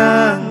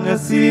lukiya nga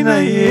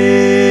sirina ye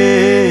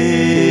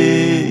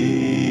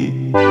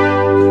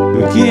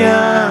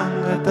lukiya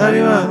nga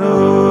tali wano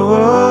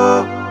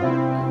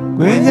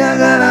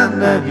gwenjagala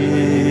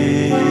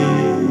ndabye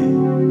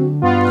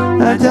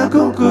ajja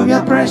kunkubya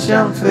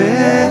pressure nfe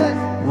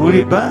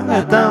buli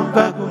bbanga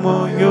tampa ku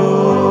mwoyo.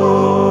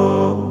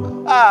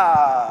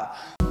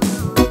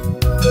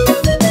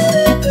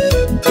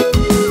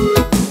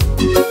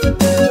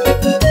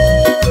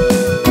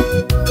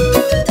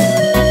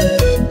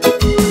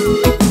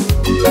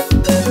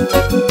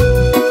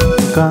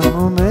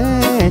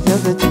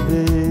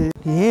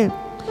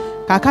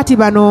 kakati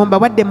bano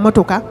mbawadde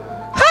emmotoka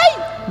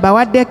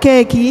mbawadde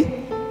keeki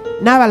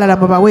n'abalala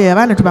mubawe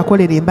abaana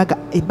tubakolera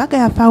embaga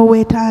yafaawo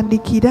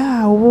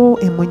wetandikiraawo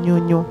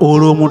emunyonyo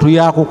olwo omuntu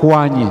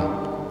yakukwanye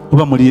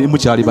oba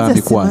mukyali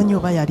bambikwana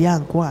oba yali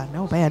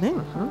ankwana oba yali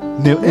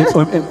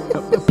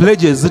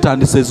pledges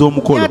zitandise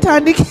ez'omukolo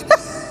yatandikira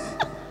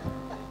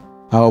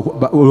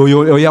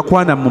oyo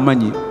yakwana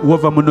mumanyi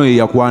wava muno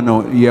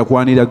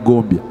yakwanira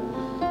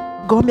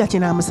Gombya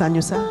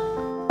kinaamusanyusa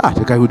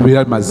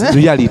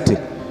reality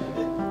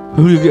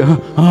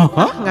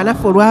nga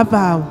naffe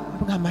olwavaawo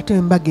tugamba ate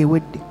embaga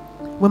ewedde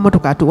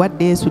wemmotoka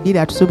atuwadde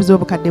esudire atusuubiza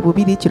obukadde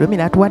 2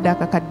 kiromira atuwadde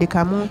akakadde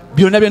kamu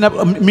byonna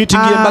meeting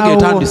y'embaga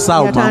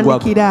etandisaawo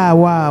yatandikira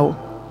awo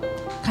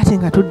kati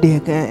nga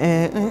tudde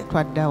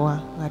twaddawa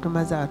nga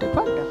tumaze awo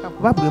tetwaddaka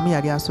kuba buli omu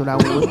yali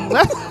asolawo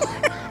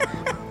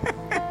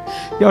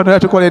yono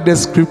yatukoledde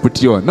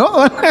script yono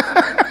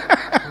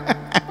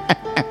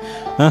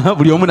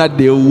buli omu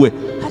nadda ewuwe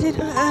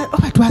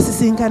oba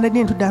twasisinkana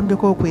ddi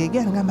ntudambuleko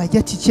okwegera ngamba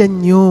ja kiki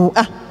ennyo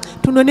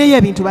tunoneyo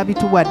ebintu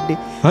babituwadde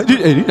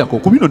erindako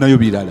kubinonayo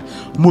birala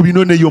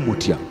mubinoneyo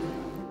mutya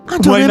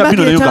mwalina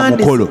binonayo ga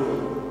mukolo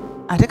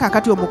ate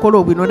kakati omukolo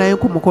obinonayo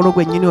ku mukolo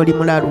gwennyini oli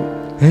mulalu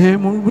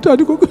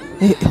mutandiko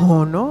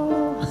ono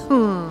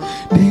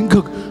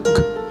nenga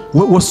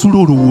wasula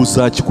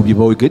olowooza ki ku bye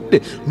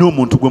bawegedde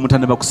n'omuntu gwe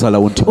mutanaba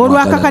kusalawo nti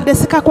olwakakadde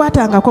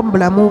sikakwatangako mu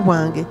bulamu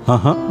bwange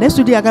naye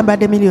studio yagamba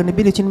adde miliyoni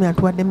 2 kinu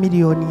yatuwadde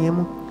miliyoni 1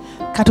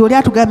 kati oli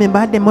atugambe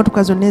mbadde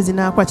emmotoka zonna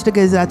ezinaakola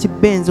kitegeeza ki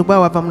benzi gwa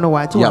wava muno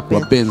wakiwa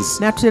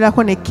benzi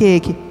n'atuteerako ne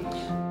keeki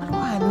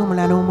alwani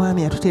omulala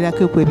omwami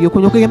yatuteerako ku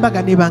ebyokunywa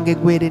embaga nebanga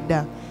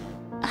eggweredda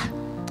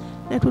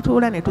ne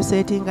tutuula ne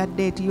tuseetinga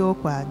ddeeti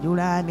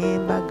y'okwanjula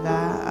n'embaga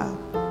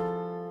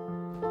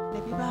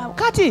nebibaawo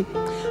kati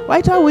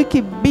wayitawo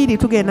wiiki 2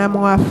 tugenda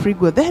mu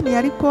afrigo then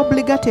yaliko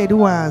obligate eri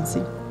wansi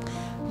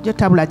jo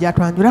tabula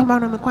gyatwanjula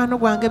mbano mikwano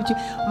gwange biki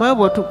mwoyo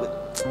bwotugwe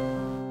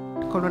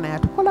kolona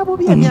yatukola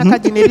bubi emyaka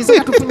gino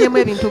ebiziga tufunyemu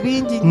ebintu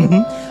bingi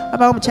nnyo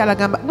abawo omukyala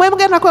gamba mwe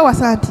mugenda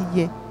kwewasa nti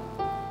ye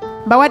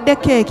mbawadde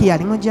keeki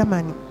yali mu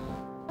Germany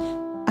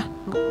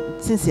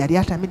sinsi yali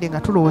atamidde nga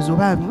tulowooza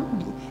oba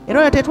era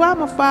oyo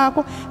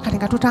tetwamufaako kati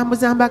nga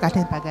tutambuza mbaga ate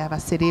empaga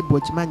y'abaserebu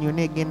okimanyi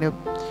yonna egenda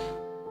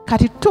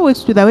kati 2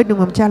 weeks to the wedding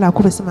omukyala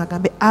akuba essimu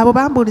agambe abo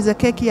bambuuliza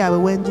keeki yaabwe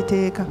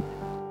wengiteeka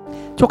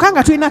kyokka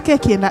nga tulina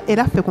keeki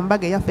era ffe ku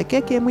mbaga eyaffe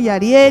keeki emu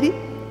yali eri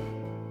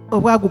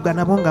obwaguga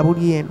nabwo nga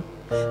buli eno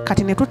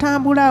kati ne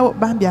tutambulawo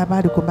bambi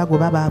abaali ku mbaga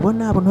oba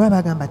baabona bwe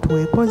bagamba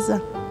tuweekoza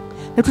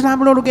ne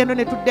tutambula olugendo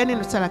ne tudda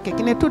eno tusala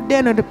keeki ne tudda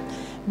eno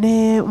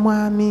ne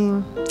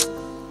mwami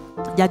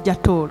jjajja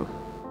Toolo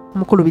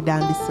mukulu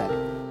bidandisale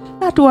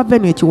natuwa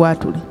venu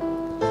ekiwaatule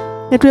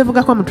ne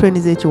twevugako mu treni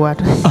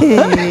z'ekiwaatule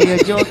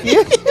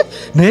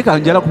naye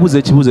kanjala kubuuza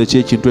ekibuuzo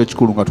ekyekintu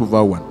ekikulu nga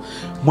tuvaawo wano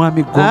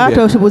mwami Gombya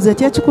tokibuuza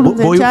ekyekikulu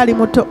nze nkyali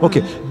muto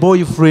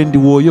boyfriend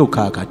wooyo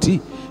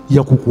kaakati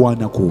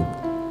yakukwanako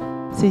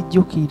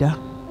Sijjukira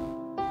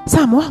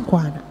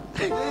Samuwankwana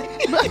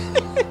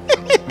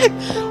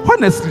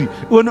honestly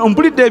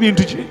ompulidde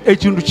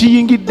ekintu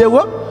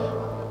kiyingiddewo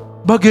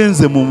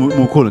bagenze mu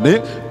mukolo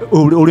naye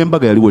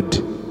olw'embaga yaliwo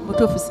ddi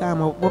butuufu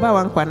Samu bw'oba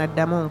wankwana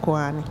addamu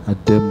nkwane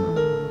addemu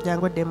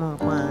jangu oddemu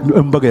nkwane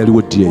embaga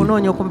yaliwo ddi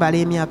onoonya okumbala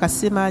emyaka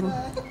simanyi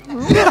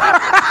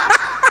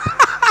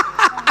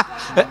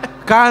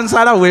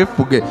kansala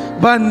weefuge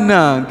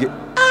bannange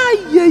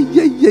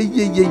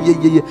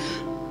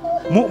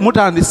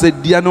mutandise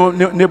ddya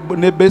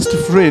ne best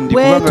friend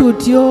bwe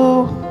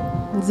tutyo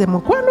nze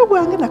mukwano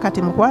gwange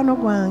nakati mukwano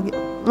gwange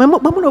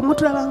bwe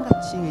mutulabanga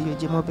ki eyo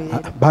gye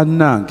mubeera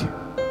bannange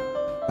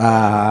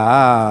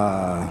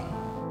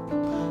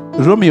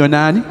Romeo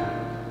nani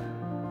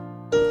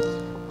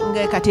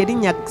nga kati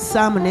erinnya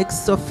Sam ne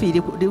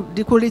Sophie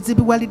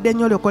likulizibwalidde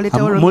nnyo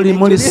lyokoletewo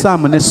muli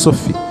Sam ne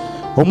Sophie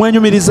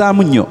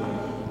omwenyumirizaamu nnyo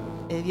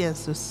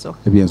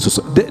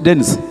ebyensuso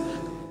Dennis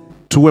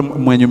tuwe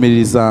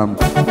mwenyumirizaamu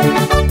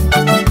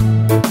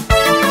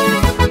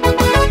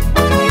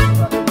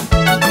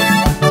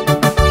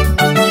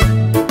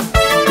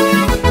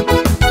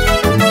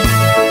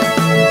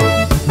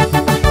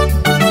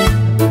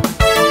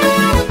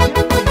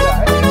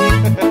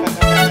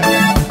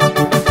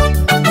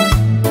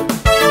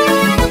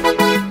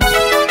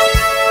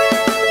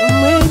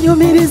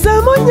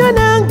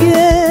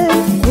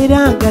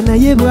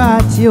naye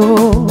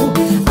bwatyo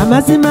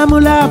amazima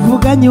mulaavu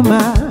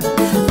ganyuma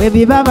bwe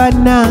biba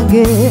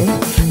bannange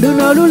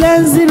luno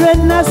olulenzi lwe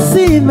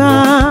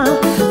nasiima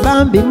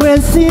bambi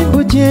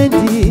mwesimbu gye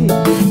ndi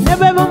ne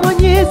bwe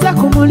bumunyiiza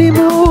ku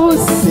mulimu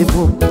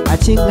sibu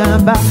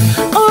akiŋŋamba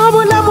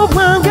obulamu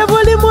bwange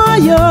buli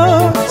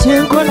mwoyo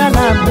kyenkola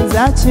lamu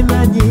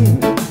zakimanyi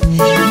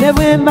ne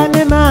bwe mba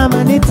ne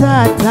maama ne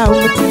taata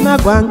omutima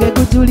gwange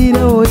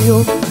gujulira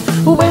oyo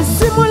bwe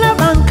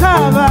simulaba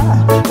nkaaba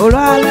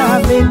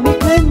olwalaba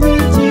emika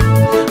ennyingi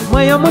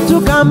mweyo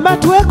mutugamba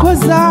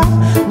twekoza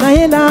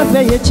naye laava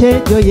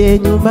eyekyejo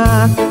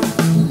yenyuma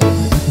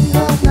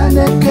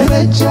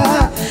nanekebeca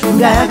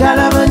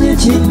ng'ayagala manyi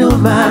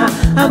kinuma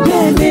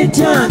agenda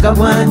etyanga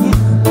bwanyi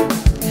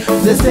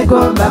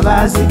zesegomba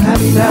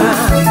bazikalira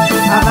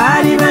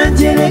abaali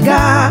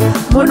banjerega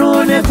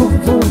munuune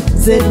kufu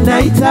ze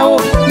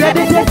nayitawo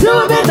yadde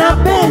tetuube na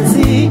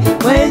benzi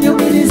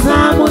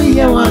mwenyumirizaamu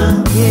ye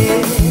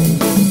wange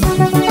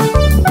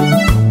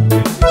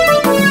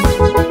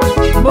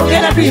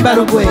mbogera tuyimba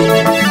lugwe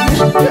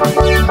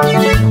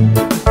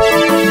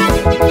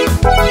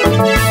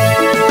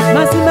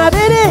mazima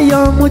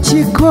beereeyo mu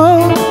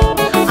kiko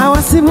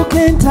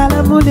awasibuka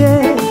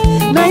entalamule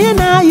naye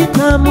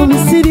naayita mu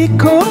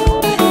bisiriko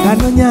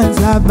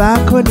ganonyanza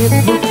abaako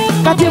nevu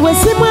kati bwe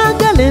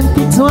simwagala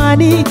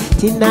empitwani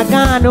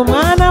tinagaana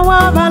omwana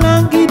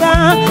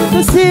w'abalangira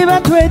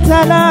tusiiba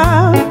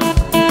twetala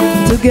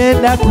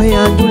tugenda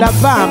kweyanjula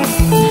vaamu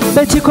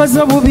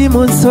bekikoze obubi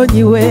mu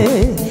nsonyiwe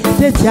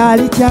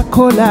tekyali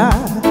kyakola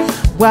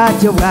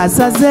bw'atyo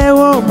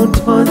bw'asazeewo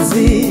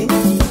omutonzi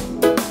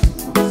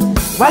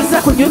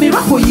wazza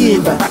kunyumirwa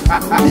kuyimba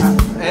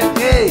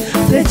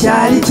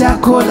tekyali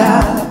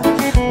kyakola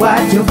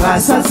bwatyo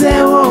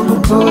bwasazeewo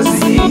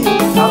omutozi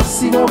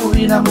akusiba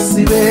obulina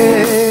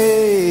musibe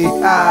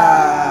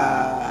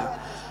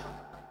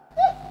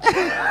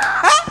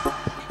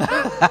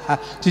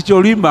kiki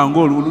oluyimba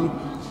ng'olulu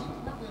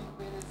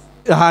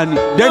hani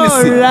Dennis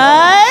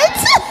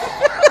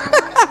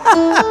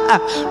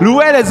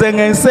luweereze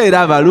ng'ensi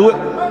eraba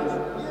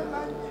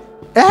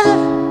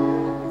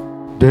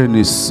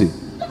Dennis.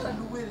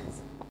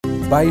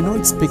 By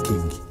not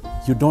speaking,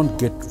 you don't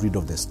get rid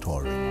of the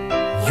story.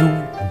 You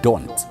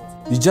don't.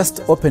 You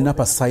just open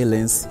up a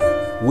silence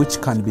which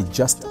can be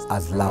just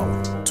as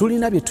loud.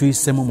 Tulina bye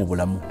tuyisemu mu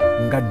bulamu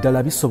nga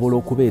ddala bisobola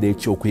okubeera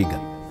ekyokwiga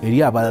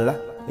eri abalala.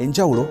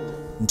 Enjawulo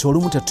nti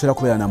olumu tetutera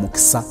kubeera na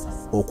mukisa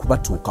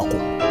okubatuukako.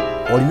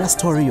 Olina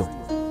story yo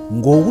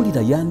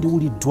ng'owulira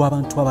yandiwuliddwa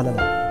abantu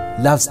abalala.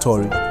 Love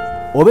story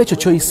oba ekyo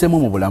kyoyisemu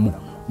mu bulamu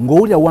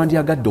ng'owulira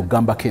wandyagadde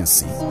okugambako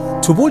ensi.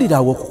 Tubuulira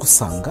awo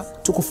okukusanga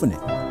tukufune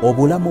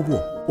obulamu bwo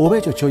oba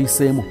ekyo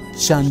kyoyiseemu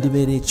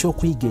kyandibeera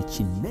ekyokuyiga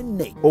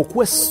ekinene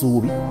okuwa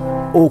essuubi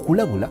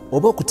okulabula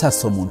oba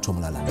okutaasa omuntu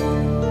omulala.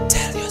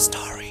 Tell your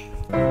story.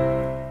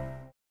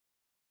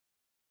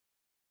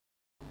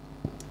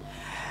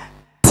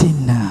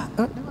 Tina,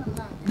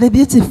 the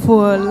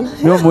beautiful.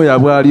 N'omwoyo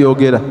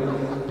bw'alyogera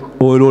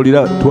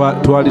olwolira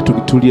twali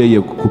tuli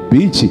eyo ku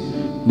biiki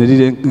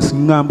ne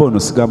ngamba ono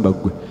sigamba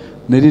ggwe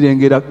ne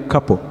lirengera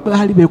kapo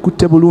baali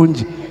beekutte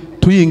bulungi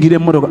tuyingira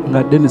emmotoka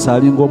nga Dennis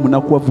alinga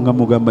omunakuwavu nga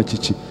mugamba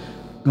kiki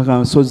nga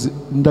nsozi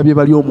ndabye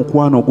bali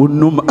omukwano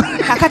ogunnuma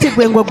kakati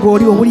gwe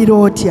ng'oli owulira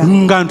otya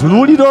nga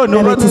ntunuulira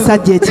ono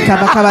ekisajja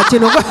ekikabakaba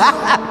kino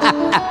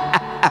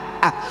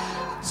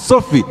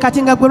Sophie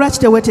kati nga gwe lwaki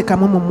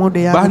teweetekamu mu mmondo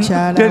ya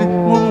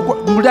mukyalawo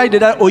mulaide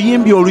ddala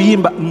oyimbye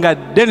oluyimba nga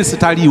Dennis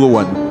taliiwo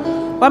wano.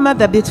 Wama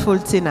the beautiful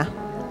Tina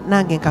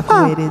nange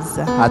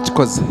nkakuweereza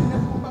akikoze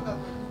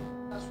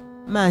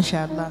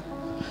mashallah.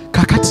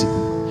 Kakati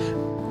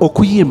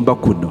okuyimba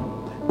kuno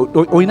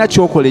olina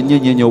kyokola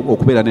ennyo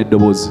okubeera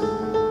n'eddoboozi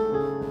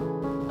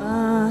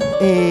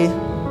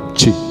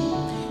ki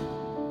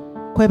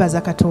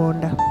kwebaza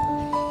Katonda.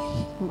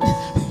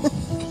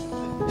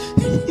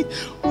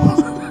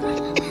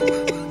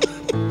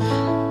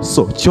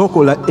 so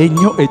kyokola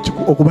ennyo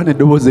okuba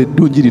n'eddoboozi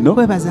eddungi lino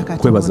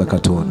kwebaza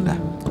Katonda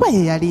kuba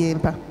ye yali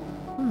empa.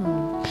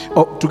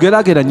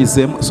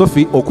 Tugeraageranyizeemu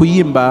Sophie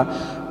okuyimba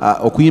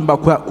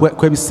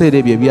kw'ebiseera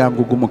ebyo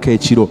ebyangugumuka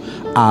ekiro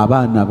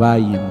abaana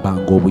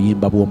bayimbanga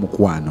obuyimba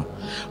bw'omukwano.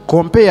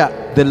 Compare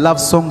the love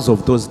songs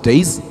of those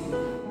days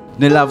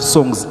ne love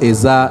songs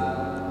eza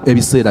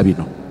ebiseera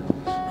bino.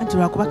 Anti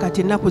lwakuba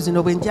kati ennaku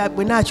zino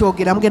bwe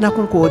naakyogera mugenda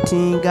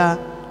kunkootinga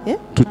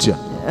tutya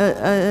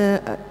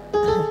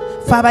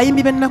fe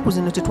abayimbi b'ennaku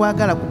zino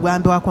tetwagala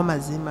kugambwako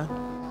mazima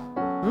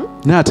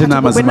naye ate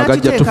n'amazima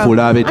gajja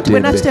tufuula ab'eddembe. Bwe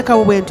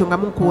nakiteekawo bwentyo nga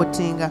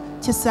munkootinga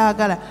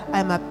kisaagala I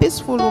am a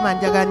peaceful woman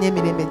njagala nnyo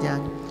emirembe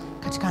gyange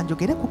kati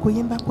kanjogere ku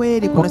kuyimba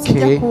kweri kuno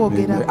sijja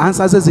kwogera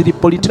ansaze ziri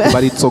political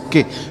but it's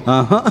okay.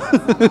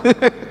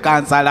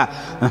 Kansala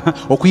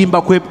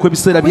okuyimba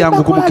kw'ebiseera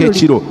byangugumuka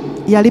ekiro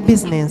yali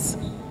business.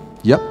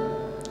 Yep.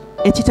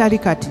 Ekitali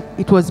kati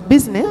it was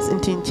business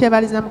nti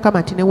nkyebaliza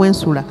Mukama nti ne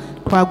wensula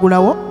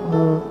twagulawo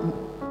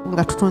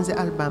nga tutunze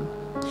album.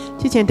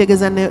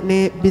 Kikyentegeeza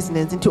ne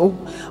business nti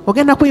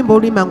ogenda kuyimba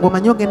oluyimba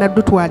ng'omanyi ogenda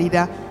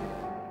dutwalira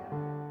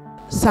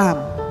Sam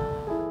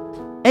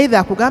either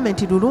akugambe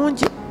nti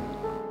lulungi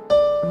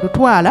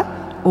lutwala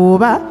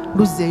oba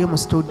luzzeeyo mu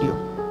studio.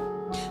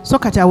 So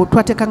kati awo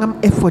twateekangamu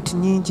effort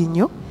nyingi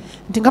nnyo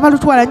nti nga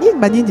balutwala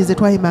nyimba nyingi ze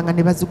twayimbanga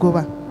ne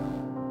bazigoba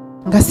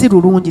nga si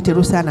lulungi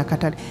terusaana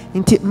katale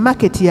nti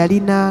market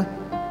yalina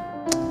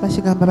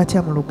bakigamba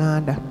batya mu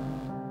Luganda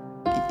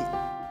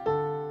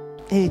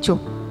ekyo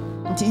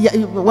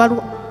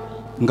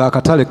nga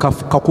akatale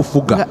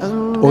kakufuga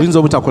oyinza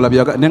obutakola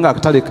byaga naye nga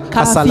akatale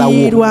kasalawo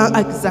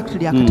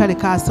exactly akatale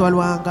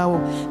kasalwangawo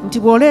nti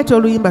bw'oleeta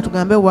oluyimba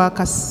tugambe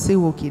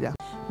wakasiwukira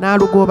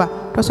n'alugoba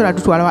tosobola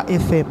dutwala wa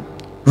FM.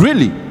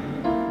 Really?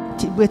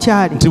 Bwe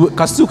kyali nti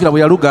kasiwukira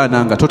bwe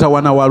yalugaananga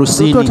totawaana wa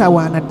Lusiini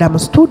totawaana dda mu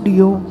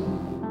studio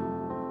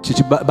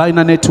kiki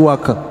balina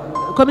network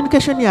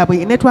communication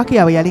yaabwe network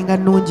yaabwe yalinga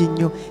nnungi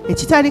nnyo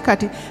ekitali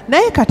kati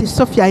naye kati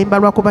Sophie ayimba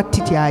lwakuba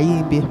Titi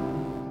ayimbye.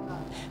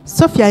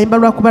 Sophie ayimba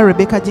lwakuba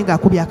Rebecca Jinga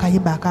akubye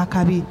akayimba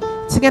akakabi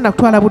sigenda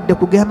kutwala budde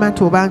kugamba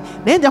nti oba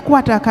naye nja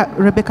kukwata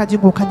Rebecca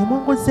Jinga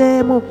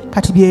okanyimunguzeemu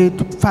kati bye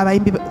tufa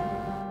abayimbi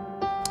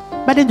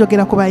badde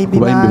njogera ku bayimbi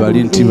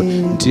bali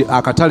nti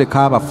akatale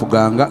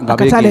kabafuganga nga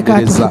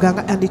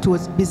beegendereza and it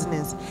was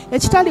business.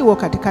 Ekitaliwo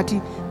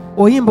kati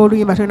oyimba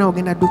oluyimba tolina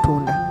ogenda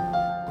dutunda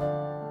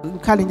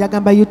kale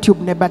njagamba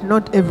YouTube ne but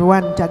not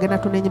everyone nti agenda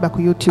tunenyimba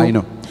ku YouTube. I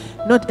know.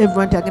 Not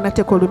everyone nti agenda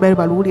teka oluyimba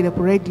baluwulire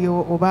ku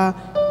radio oba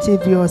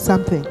TV or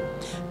something.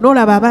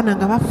 N'olaba abaana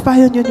nga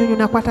bafaayo nnyo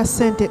nakwata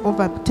ssente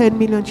over 10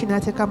 million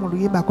kinateeka mu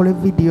luyimba akole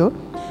video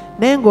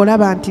naye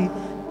ng'olaba nti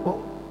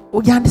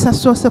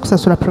yandisasoose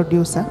kusasula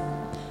producer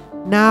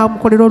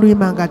n'amukolera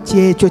oluyimba nga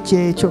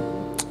kyekyo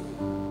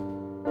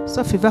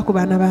Sophie va ku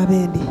baana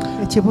b'abendi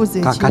ekibuuzo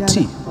ekirala.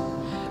 Kakati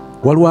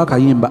waliwo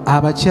akayimba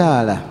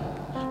abakyala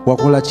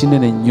wakola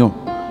kinene nnyo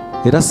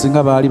era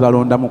singa baali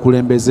balonda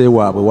mukulembeze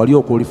waabwe wali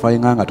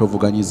okulifayinga nga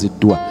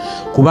tovuganyiziddwa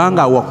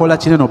kubanga wakola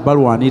kinene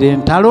obbalwanira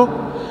entalo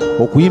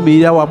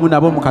okuyimirira wamu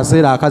nabo mu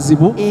kaseera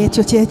akazibu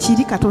ekyo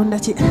kyekiri Katonda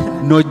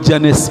nojja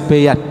ne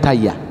spare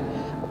tire.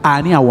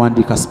 Ani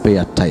awandiika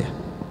spare tire?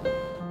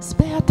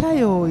 Spare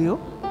tire oyo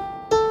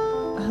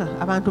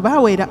abantu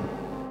baweera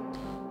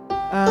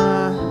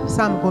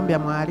Sam Gombya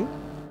mwali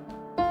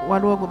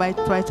waliwo gwe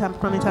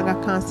twamitanga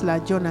kansula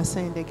Jona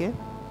Sendege,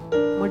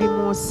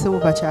 mulimu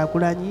Silva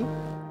Kyagulanyi,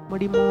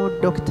 mulimu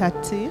Dr.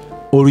 T.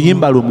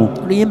 Oluyimba lumu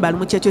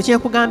kyekyo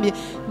kyekugambye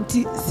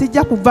nti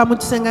sijja kuva mu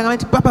kisenge nga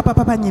nti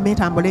papa nyime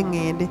ntambule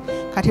ngende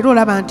kati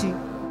olaba nti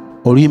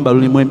oluyimba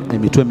lulimu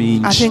emitwe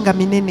mingi ate nga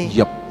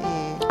minene.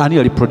 Ani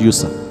yali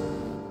producer?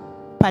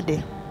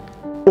 Pade.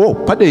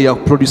 Pade ya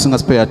producing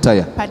spare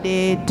tire.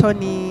 Pade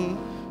Tony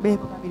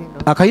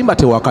akayimba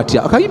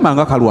tewakatya akayimba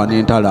nga kalwana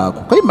entalo ako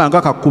akayimba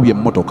nga kakubye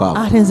emmotoka ako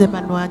ate nze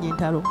mbanwanya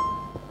entalo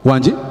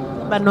wangi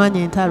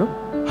mbanwanya entalo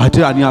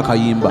ate ani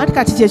akayimba ati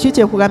kati kyekyo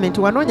kyekugambye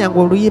nti wanoonyanga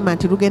oluyimba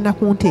nti lugenda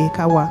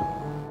kunteekawa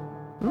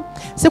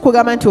si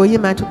kugamba nti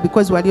oyimba nti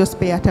because waliyo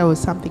spare tire or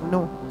something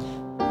no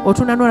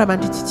otunda n'olaba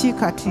nti kiki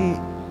kati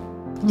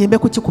nyembe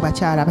kuki ku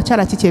bakyala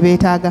abakyala ki kye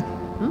beetaaga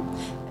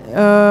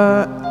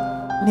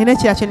nina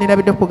ekira kye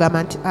nirabidde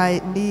okugamba nti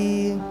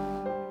ndi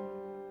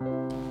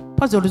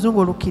pazi oluzungu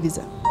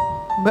olukkiriza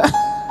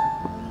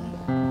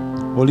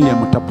oli ye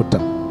mutaputa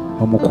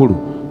omukulu.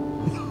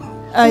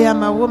 I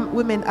am a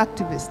women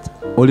activist.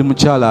 Oli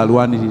mukyala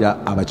alwanirira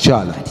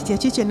abakyala kati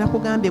kyeki kye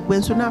nakugambye gwe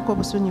nsunaako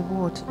obusunyi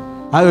bwoti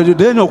ayo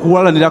deni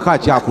okuwalanirako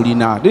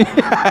akyakulina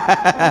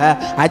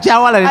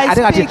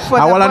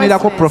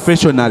awalanirako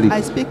professionally.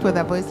 I speak for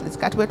the voiceless.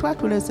 Kati bwe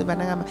twatulese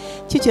banagamba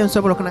kiki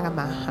nsobola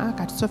okunagamba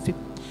kati Sophie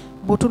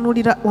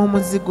bw'otunuulira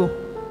omuzigo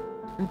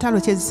ntalo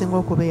kyezisinga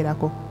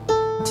okubeerako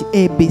nti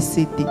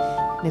ABCD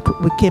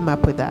we came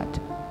up with that.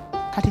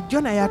 Kati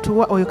Jona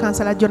yatuwa oyo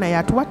kansala Jona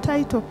yatuwa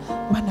title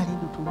oba nali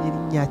ndutumye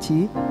erinnya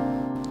ki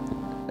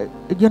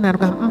Jona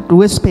alugamba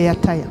tuwe spare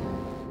tire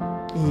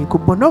ku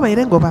bonna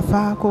obaire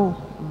ng'obafaako.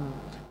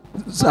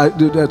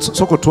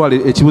 Soko twale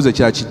ekibuuzo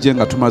kya kijje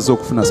nga tumaze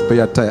okufuna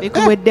spare tire.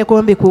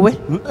 Bikuweddeko mbikuwe.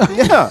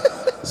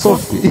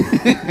 Sophie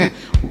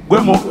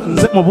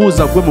nze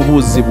mubuuza gwe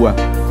mubuuzibwa.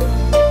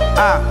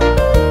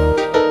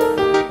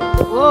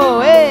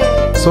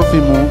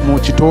 Sophie mu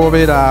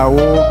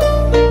kitooberaawo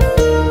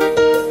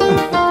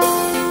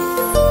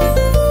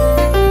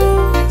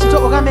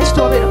ogamba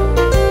ekitoobero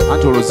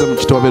anti oloze mu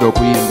kitoobero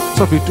okuyimba.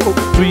 Sophie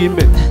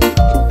tuyimbe.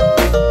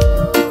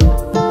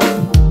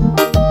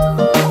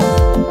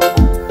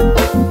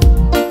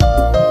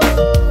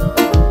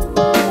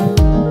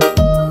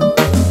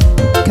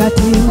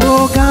 kati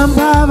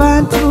ng'ogamba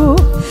abantu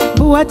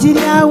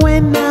buwatiryawo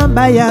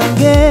ennamba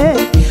yange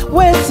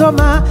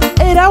weesoma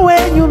era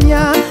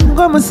weenyumya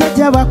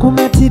ng'omusajja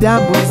bakumatira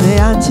mbuze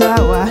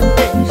yankyawa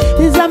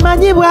nze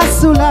amanyi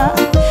bwasula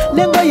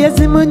n'engoye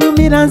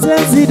zimunyumira nze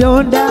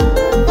nzironda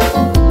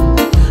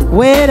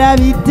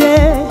weerabidde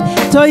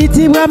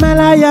toyitibwa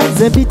malaya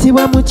nze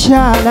mpitibwa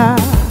mukyala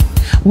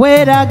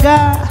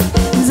weeraga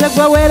nze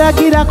gwe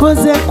weeragirako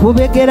nze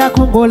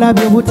nkubegerako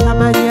ng'olabye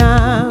butamanya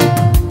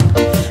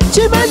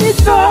kimanyi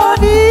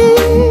toni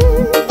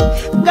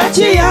nga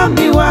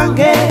kiyambi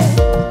wange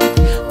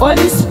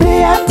oli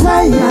spare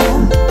tire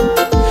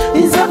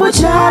nze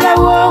mukyala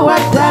wo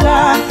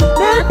waddala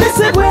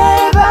n'empisi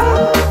bweba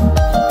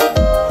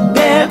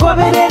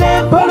ngegoberera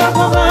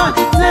empologoma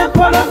nze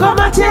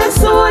empologoma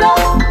kyensuula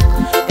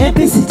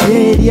empisi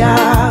gyerya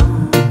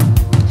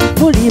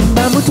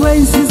mulimba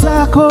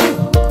mutweyisizaako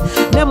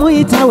ne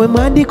muyita we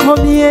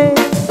mwandikomye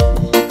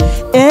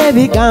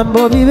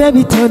ebigambo bibe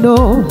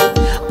bitono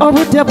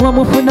obudde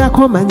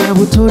bw'omufunako manya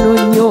butono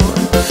nnyo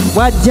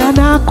wajja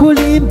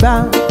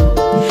n'akulimba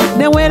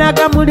ne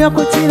weeraga muli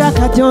okukira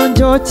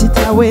kajonjo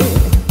kitawe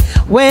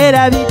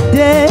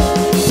weerabidde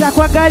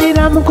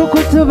takwagalira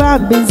mukukutu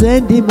bambi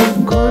nze ndi mu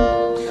nkono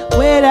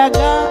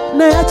weeraga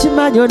naye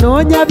akimanyi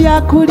onoonya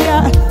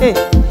byakulya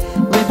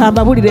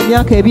nekamba bulira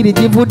emyaka 2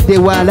 givudde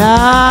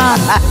wala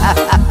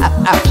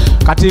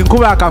kati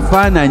nkuba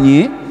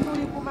akafaananyi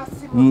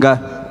nga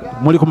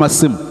muli ku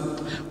masimu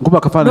nkuba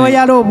akafaananyi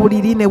n'oyala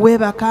obuliri ne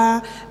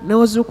weebaka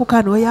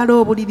n'ozuukuka n'oyala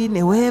obuliri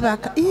ne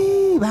weebaka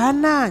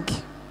bannange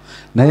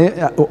naye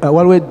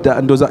waliwo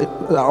edda ndoza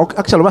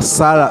actually oba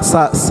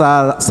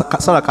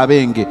Sala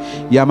Kabenge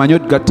yamanyi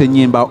okugatta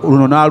ennyimba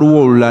luno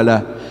n'aluwa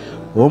olulala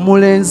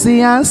omulenzi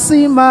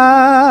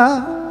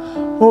yansima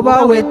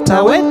oba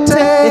wettawette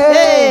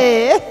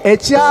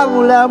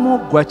ekyabulamu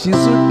gwa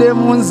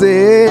kizuddemu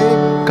nze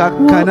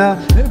kakkana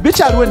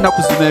bikyaliwo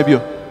ennaku zino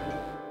ebyo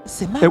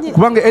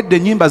kubanga edda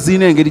ennyimba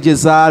zirina engeri gye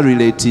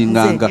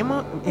zarelatinganga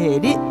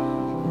eri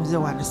nze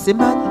wano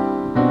simanyi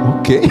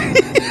okay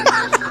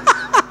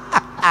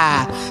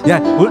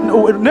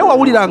naye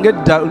wawuliranga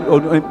edda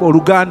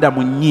oluganda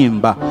mu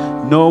nnyimba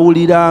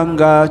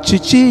n'owuliranga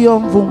kikiyo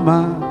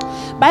nvuma.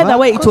 By the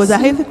way, it was a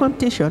healthy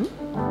competition.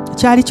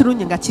 kyali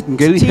kirungi nga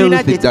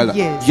kirina gye ddala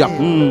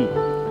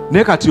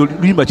naye kati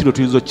oluyimba kino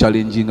tuyinza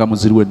okukyalenjinga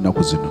muziri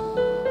w'ennaku zino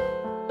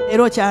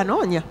era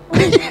okyanoonya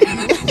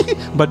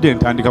mbadde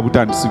ntandika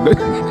butandisi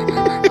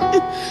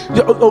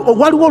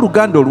waliwo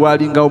oluganda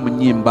olwalingawo mu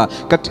nnyimba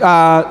kati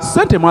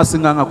sente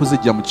mwasinganga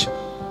kuzijja muki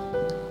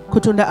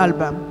kutunda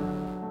album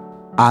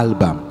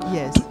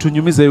yes.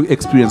 Tunyumizeyo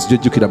experience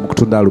gyojjukira mu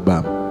kutunda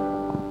album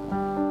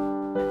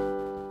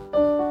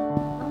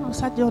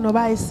omusajja ono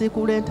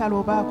baayisiikula entalo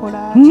oba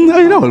akola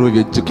era waliwo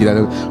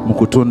byojjukira mu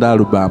kutunda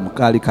album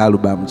kaali ka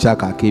album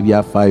kyakaako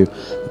ebyafaayo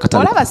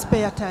olaba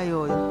spare tire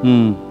oyo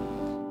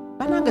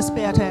banange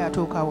spare tire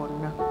atuuka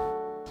wonna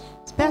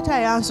spare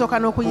tire yansooka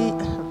n'okuyi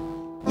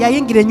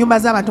yayingira ennyumba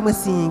z'abantu mwe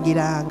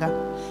siyingiranga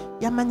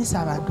yamanyisa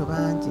abantu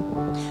bangi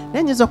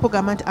naye nyinza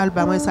okugamba nti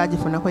album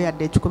esaagifunako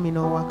yadde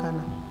 14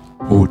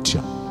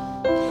 otya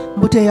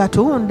mbu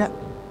teyatunda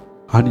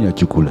ani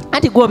yagigula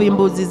anti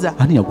gw'obimbuuziza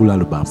ani yagula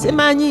album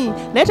simanyi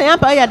naye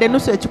teyampayo yadde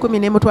nusu 10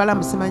 nemutwala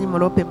musimanyi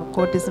mulope mu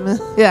kooti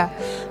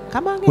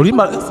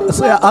oluyimba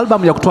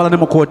album yakutwala ne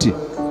mu kooti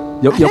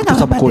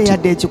yakutuusa mu kooti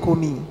yadde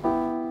 10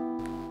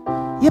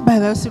 ye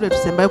bayo sirwe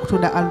tusembayo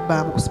kutunda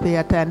album ku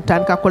spare tire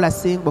ntandika kukola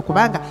singbo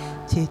kubanga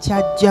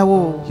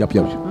kyekyajjawo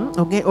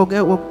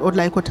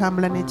olaika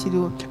otambula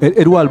n'ekiriwo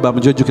eriwo album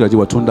gyojjukira gye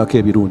watundako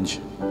ebirungi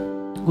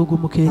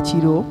gugumuka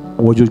ekiro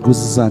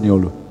wogyoguzizaani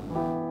olwo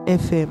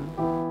FM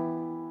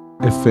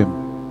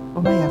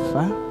oba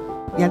yafa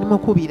yali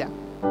mukubira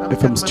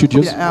FM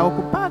studios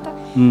okupaaka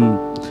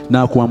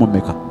n'akuwamu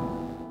meka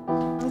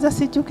nza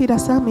Sijjukira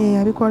Saamu ye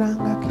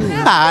yabikolangako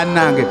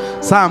nange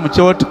Saamu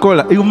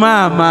kyotukola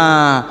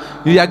maama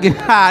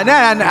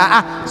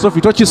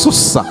Sophie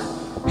tokisussa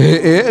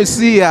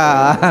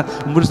siya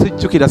mbu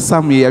Sijjukira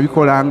Saamu ye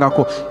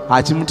yabikolangako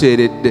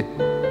akimuteeredde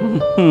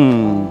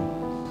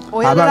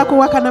oyagala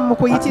kuwakana mu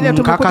kuyitire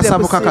tumukakasa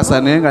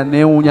bukakasa naye nga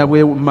neewuunya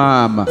bwe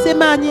maama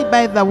simanyi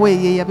by the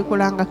way ye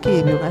yabikolangako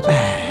ebyo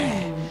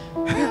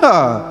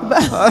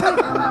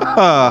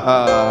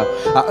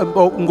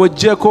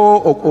ng'oggyeko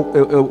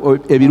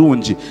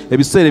ebirungi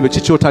ebiseera ebyo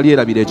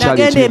kikyotalyerabira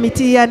nagenda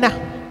emitiyana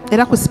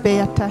era ku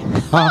spare time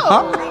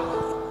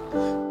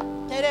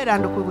era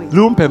ndukubwe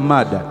lumpe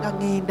mada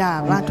ngenda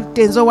abantu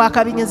tenzo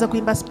wakabinyeza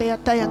kuimba spare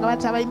time nga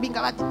bati abayimbi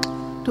nga bati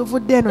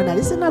tuvudde eno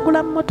nali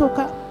sinagula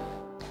mmotoka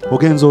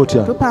ogenza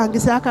otya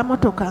tupangisa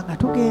akamotoka nga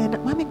tugenda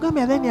Mwami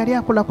Gombya then yali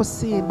akula ku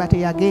Simba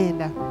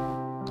teyagenda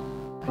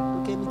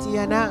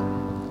emitiyana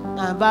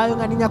anvaayo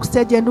nga ninya ku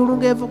stage endulu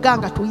ng'evuga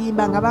nga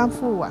tuyimba nga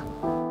banfuuwa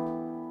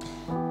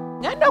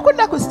ngenda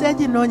okudda ku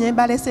stage noonya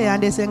embalese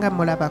yandeese nga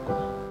mulabako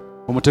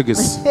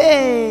omutegesi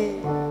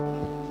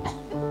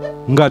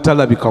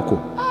ng'atalabikako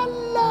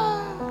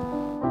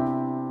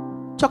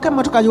kyokka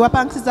emmotoka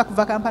giwapangisiza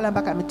kuva Kampala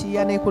mpaka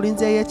Mitiyana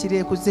ekulinzeeyo ekiro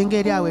ekuzinga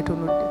eri awo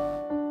etunudde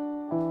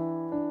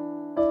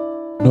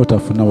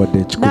n'otafuna wadde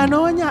ekikumi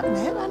nanoonya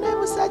naye banaye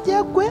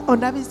musajja gwe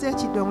ondabiza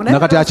ekidongo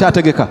nakati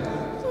akyategeka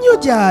nnyo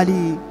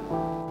gyali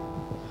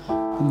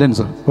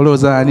Denzo,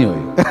 olowooza ani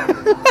oyo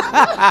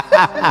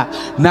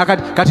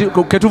kati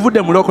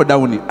ketuvudde mu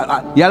lockdown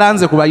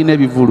yalanze ku balina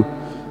ebivulu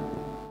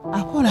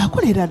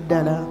akolera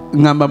ddala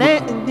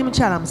naye ndi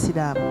mukyala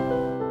musiraamu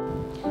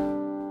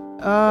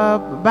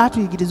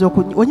baatuyigiriza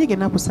onyiga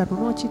ennaku 3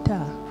 n'okita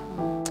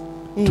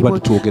tuba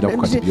tutwogeraku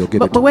kati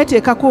byogere bwe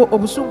weeteekako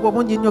obusungu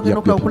obungi nnyo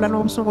genda okula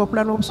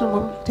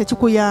n'obusungu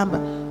tekikuyamba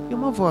you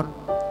move on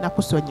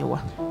nakusonyiwa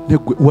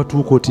negwe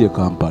watuuka otya e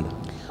Kampala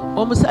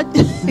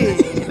omusajja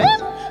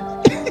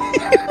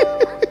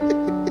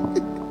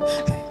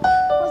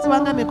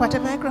wanga mekwate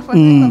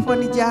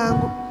microphone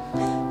jangu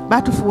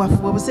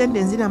batufuwafuwa obusende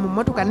enzina mu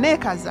mmotoka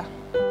neekaza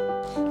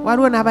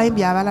waliwo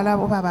n'abayimbi abalala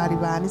oba baali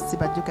baani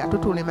sibajjuka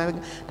tutuule mabega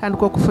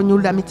tandika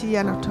okufunyulula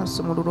Mitiyana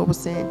tutasumulula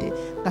obusente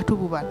nga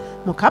tububala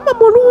Mukama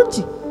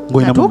mulungi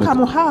natuuka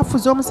mu haafu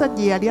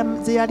z'omusajja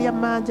ze yali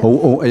ammanja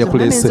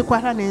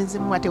nenzikwata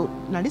nenzimuwa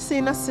nali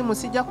sirina simu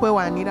sijja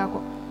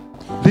kwewaanirako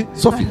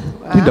Sophie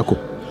lindako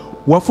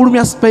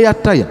wafulumya spare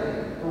tire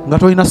nga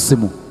tolina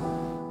simu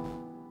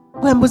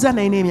gwembuza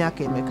nalina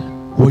emyaka emeka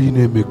olina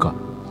emeka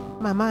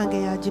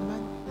mamange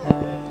yagimanyi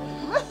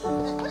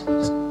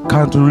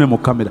kantunule mu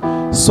kamera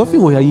Sophie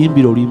we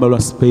yayimbira oluyimba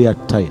lwa spare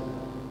tire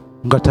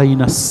nga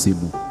talina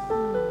simu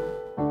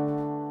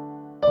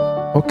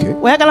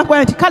oyagala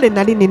kuba nti kale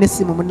nali nina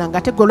essimu munange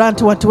ate gola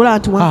nti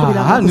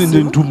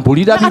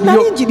ntumpulira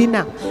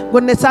njirina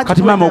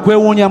kati maama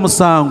okwewuunya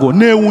musango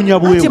neewuunya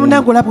bwewu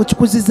munange olaba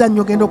okikuzizza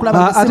nnyo genda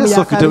okulaba ate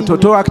Sophie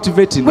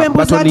toactivating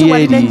batoni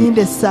yeeri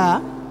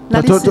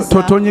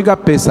tonyiga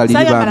pesa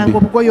liri bambi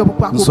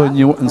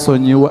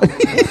nsonyiwa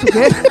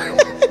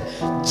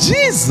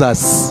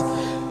Jesus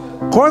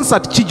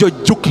concert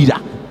kijojjukira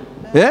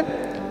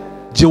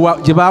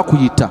gye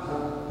baakuyita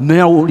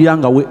naye olya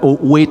nga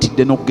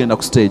weetidde n'okugenda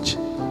ku stage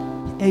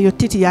eyo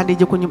titi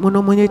yandije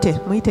muno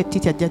muyite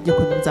titi ajja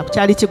kunyumiza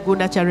kukyali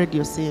kiggunda kya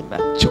radio Simba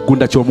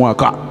kiggunda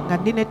ky'omwaka nga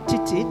ndi ne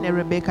titi ne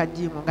Rebecca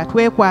Jimu nga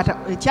twekwata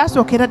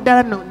ekyasookera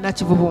ddala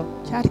nakivubu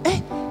kyali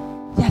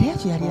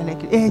yali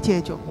alekire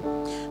ekyekyo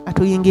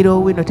atuyingira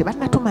owino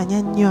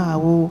tebannatumanya nnyo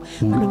awo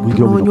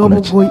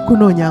Kunoonya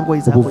kunoonya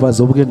ngoyi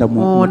obuvazi obugenda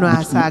mu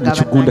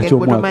kigunda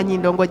ky'omwaka tumanyi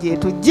ndongo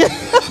gyetujje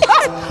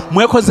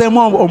mwekozeemu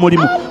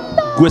omulimu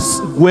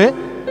gwe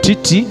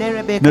Titi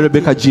ne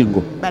Rebecca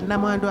Jingo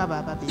bannamwandu abo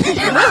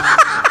ababiri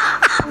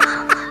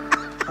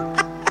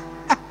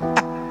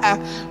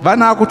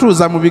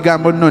banaakutuuza mu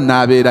bigambo nno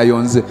n'abeerayo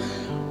nze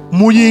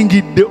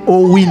muyingidde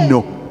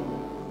owino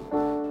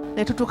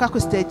ne tutuuka ku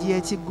stage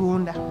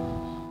y'ekigunda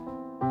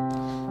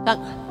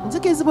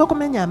nzikirizibwa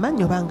okumenya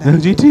amannyo banga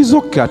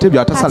ntiizokka ate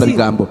byatasala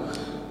bigambo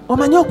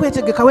omanyi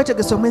okwetegeka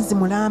weetegesa omwezi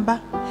mulamba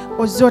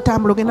ozze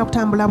otambula ogenda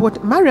kutambula bwoti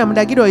Mariam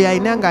Ndagiro oyo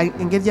alina nga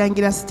engeri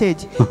gyayingira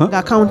stage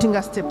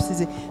ng'accountinga steps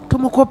ze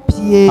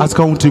tumukopye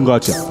azikauntinga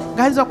atya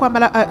ngayinza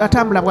okwambala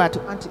atambula bw'ati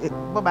anti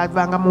bo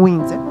bavanga mu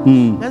wings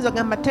ngayinza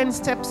ogamba 10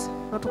 steps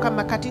notuuka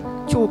makati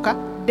kyuka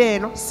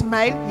deeno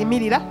smile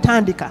yimirira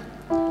tandika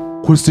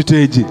ku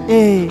stage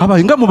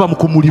abayinga muba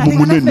ku mulimu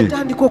munene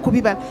tandika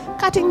okubibala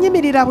kati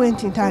nyimirira bwe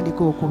nti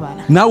ntandika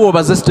okubala naawe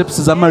obaze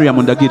steps za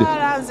Mariam Ndagire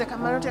alanze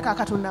kamalote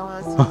kakatunda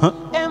wansi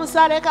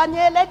emusale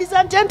kanye ladies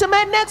and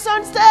gentlemen next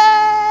on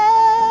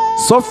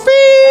stage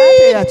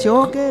Sophie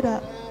yakyogera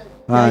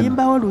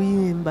yayimbawo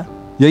oluyimba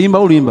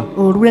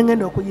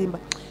olwengenda okuyimba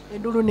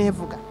endulu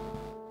nevuga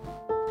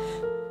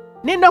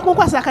ninda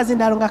okunkwasa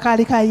akazindalo nga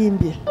kaali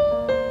kayimbye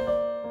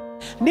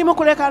ndi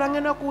mukulekala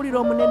ngenda okuwulira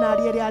omunene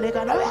ali eri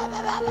alekana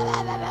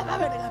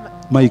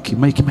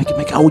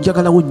Mike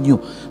awujagalawo nnyo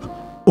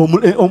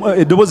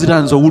eddoboozi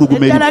lanze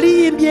owuluguma eddala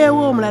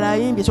liyimbyewo omulala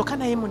ayimbye kyokka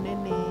naye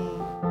munene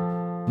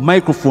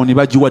microphone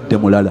bagiwadde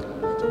mulala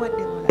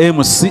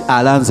MC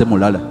alanze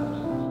mulala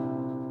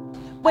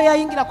bwe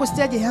yayingira ku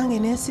stage eyange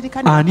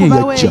nesirika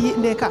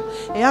ndeka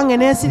eyange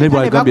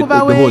nesirika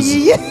nebakubawo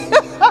eyiye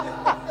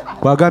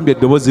kwagambye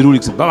eddoboozi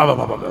lyrics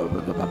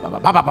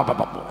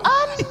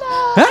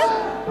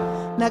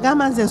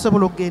nagamba nze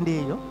nsobola okugenda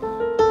eyo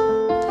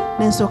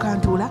nensooka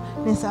ntuula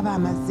nensaba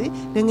amazzi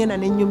nengenda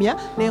nenyumya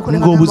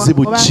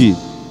ng'obuzibu ki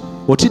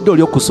otidde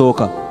oli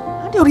okusooka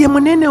anti olye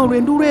munene olwo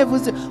enduulu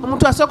evuze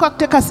omuntu asooka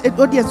kuteeka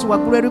audience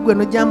waggulu eri gwe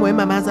nojjamu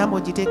emamazamba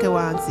ogiteeke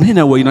wansi naye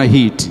nawe olina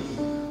hiiti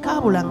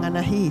kabulanga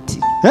na hiiti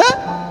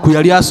ku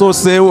yali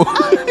asooseewo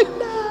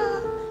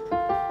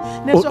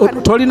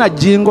tolina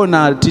Jingo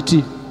na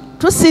Titi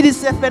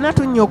tusirise ffena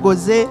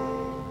tunyogoze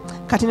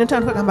kati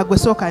netandika gamba gwe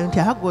sookayo nti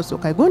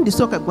agosookayo gundi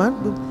sooka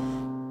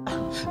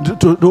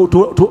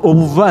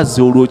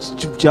obuvazi olwo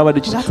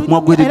kyabadde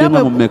mwagwereddemu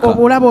mu mmeka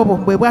obulabo obwo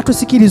bwe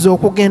bwatusikiriza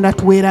okugenda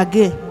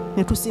tuwerage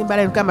ne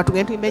tusimbala nekamba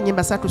tugenda tuyimba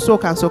ennyimba 3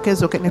 sooka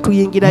nsooke ne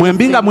tuyingira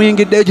mwembi nga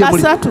muyingiddeyo gye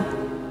muli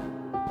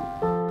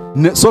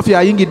 3 Sophie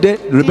ayingidde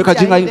Rebecca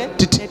Jinga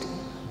Titi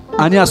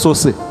ani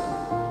asoose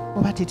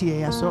oba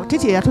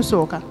Titi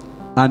yeyatusooka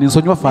ani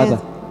nsonyiwa father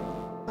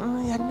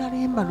yalina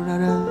luyimba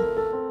lulala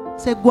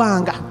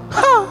Seggwanga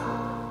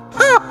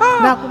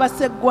nakuba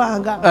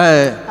Seggwanga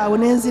awo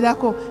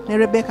nenzirako ne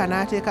Rebecca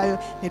n'ateekayo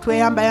ne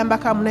tweyambayamba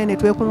kamu naye ne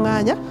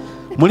twekuŋŋaanya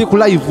muli ku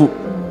live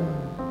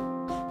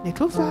ne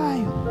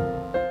tuvaayo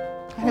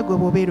kale gwe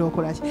bw'obeera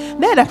okolaki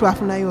naye era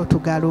twafunayo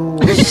otugalo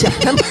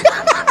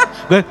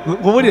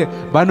ngobulire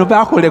bano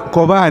bakola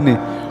ekkobaane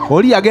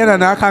oli yagenda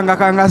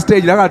n'akangakanga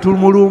stage laga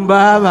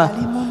tulumulumba aba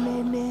ali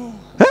munene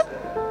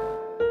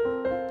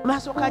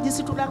maaso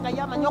kagisitula nga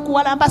yamanyi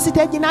okuwalamba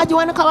stage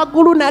n'agiwanika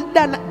waggulu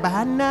nadda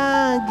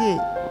bannange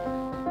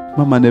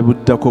mama ne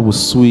buddako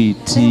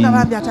buswiti nga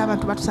bambi ate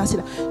abantu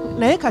batusaasira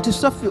naye kati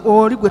Sophie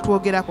oli gwe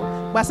twogerako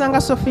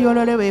bwasanga Sophie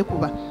olole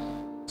weekuba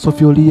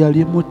Sophie oli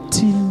yali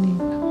mutini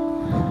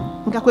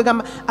nga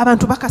kwegamba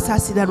abantu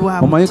bakasaasira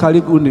lwabo omanyi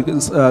kali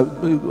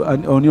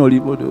oni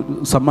oli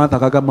Samantha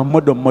kagamba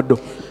modo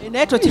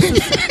naye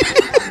tokisusa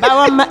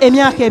bawamma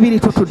emyaka 2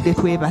 tutudde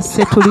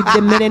twebase tulidde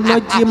emmere no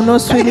gym no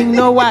swimming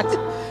no what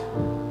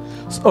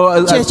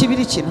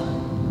kyekibiri kino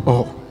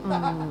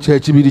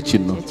kyekibiri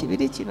kino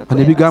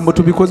ebigambo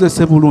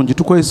tubikozese bulungi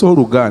tukozesa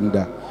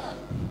Oluganda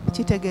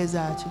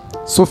kitegeeza ki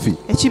Sophie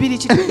ekibiri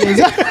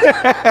kitegeeza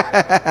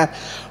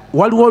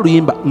waliwo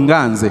oluyimba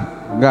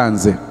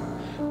nganze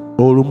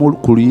olumu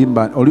ku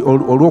luyimba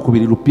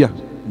olwokubiri lupya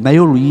naye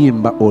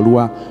oluyimba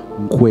olwa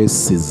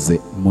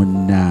nkwesize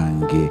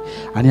munnange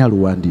ani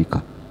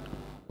aluwandiika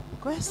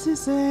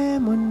nkwesize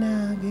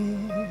munnange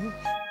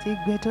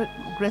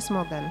Grace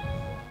Morgan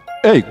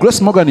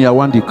Grace Morgan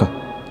yawandiika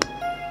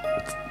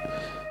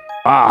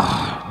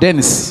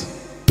Dennis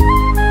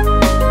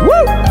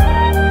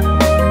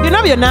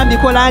bino byonna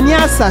mbikola ani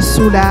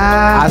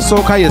asasula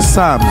asooka ye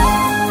Sam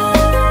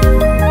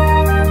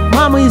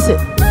mwamuyise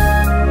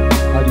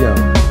ali awo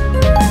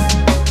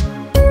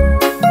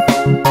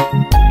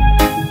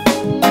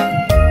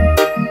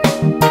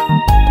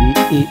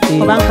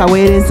oba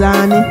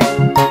nkaweerezaani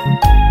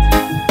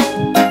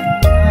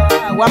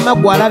wamma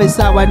gwalaba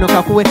essaawa nno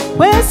kakuwe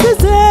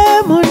wesize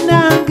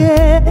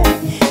munnange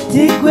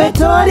tigwe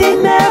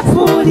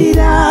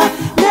tolinefuulira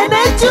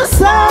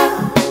nenekyusa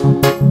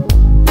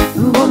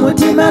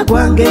ng'omutima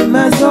gwange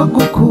maze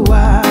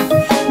ogukuwa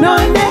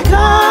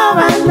nondeka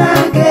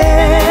bannange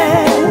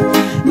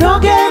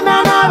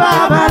nogenda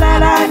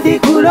n'ababalala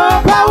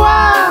ndikulopawa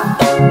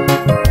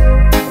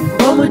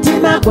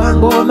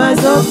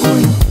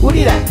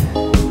wulira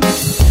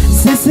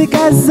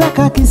sisigaza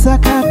kakisa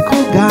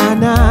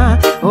kakugaana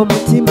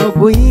omutima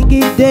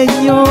oguyingidde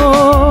nnyo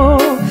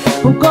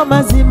ubwo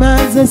mazima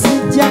nze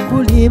sijja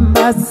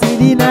kulimba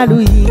sirina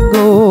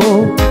luyingo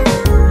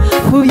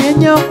fubye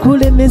nnyo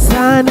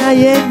okulemesa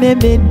naye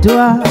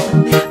nnemeddwa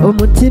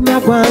omutima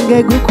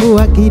gwange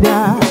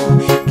gukuwagira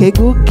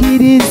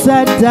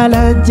kegukkiriza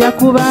ddala nja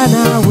kuba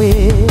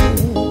naawe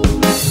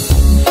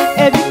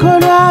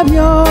ebikolwa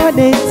byo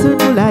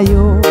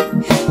nentunulayo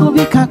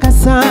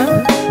ubikakasa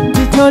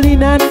nti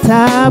tolina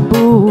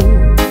taabu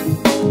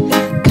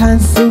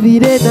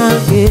kansubire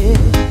nange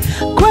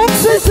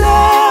kwesize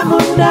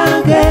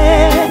munange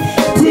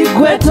ti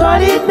gwe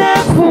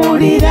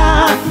tolinefuulira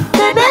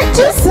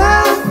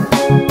nenekyusa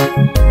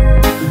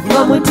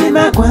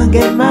ng'omutima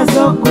gwange maze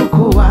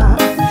okukuwa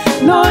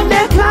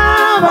nondeka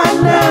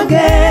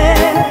bannange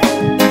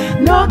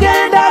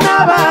nogenda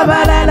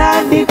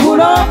n'ababalala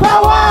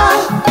ndikulopawa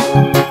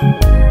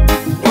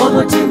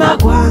omutima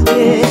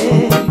gwange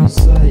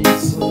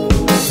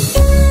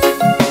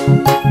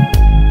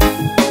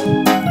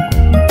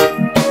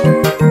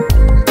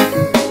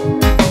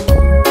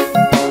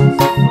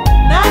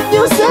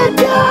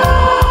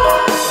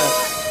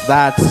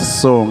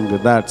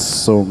that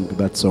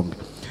song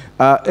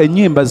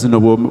enyimba zino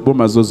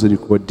bomaze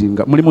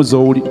ozirikodinga mulimu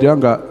zowulira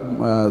nga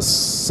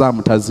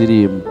Sam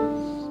taziriimu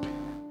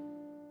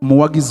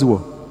muwagizi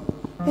wo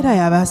era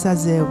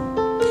yabasazeewo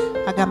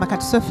agamba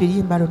kati Sophie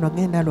limba luno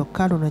genda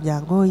lokka luno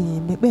jangu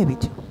oyimbe bwe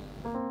bityo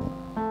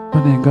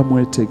nga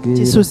mwetegeera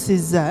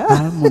kisusiza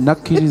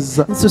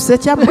munakkiriza nsuse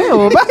kyammwe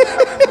oba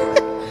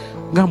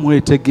nga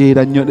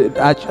mwetegeera nnyo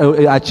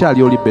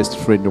akyali oli best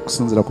friend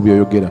okusinziira ku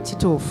byoyogera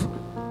kituufu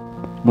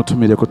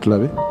mutumireko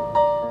tulabe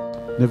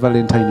ne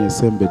Valentine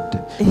esembedde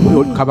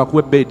kaba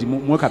kuwe bedi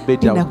mweka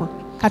bedi awo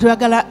kati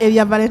oyagala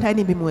ebya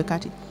Valentine bimuwe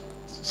kati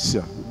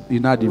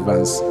in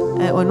advance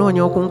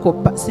onoonya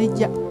okunkopa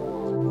sijja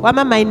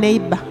wama my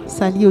neighbor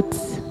salute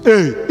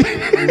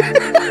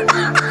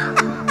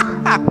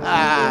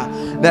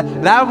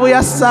laavu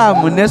ya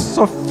Sam ne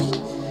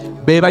Sophie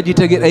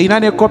bebagitegeera erina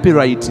ne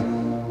copyright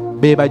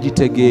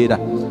bebagitegeera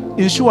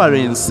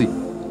insurance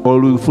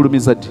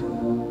olufulumiza ddi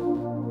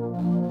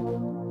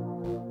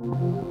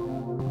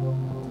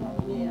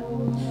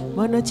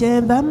Mono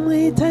kyemba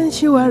mwita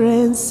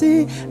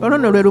insurance olwo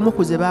lwe lumu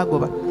kuze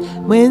bagoba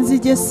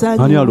mwenzije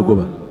sanyu ani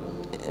alugoba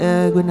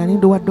gwe nali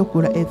nduwadde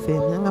okula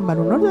FM ngamba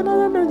luno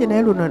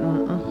naye luno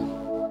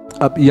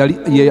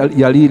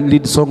yali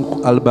lead song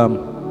album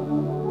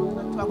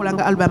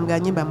twakolanga album ga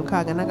nyimba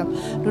mukaaga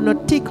luno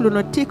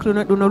tik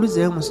luno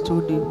luzeeyo mu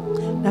studio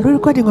nalwo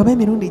recording oba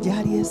emirundi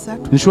gyali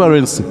esatu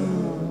insurance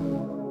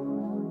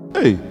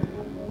hey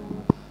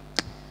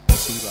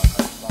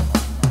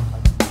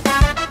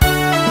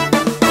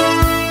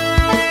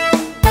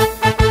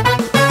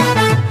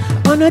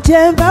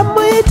Temba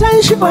mwita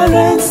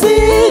insurance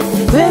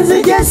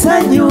benzije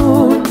sanyu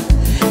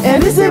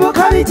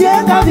ebizibuka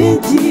bijenga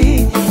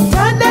bingi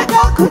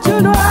tandeka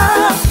kutunwa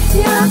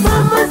ya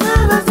mama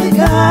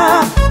z'amaziga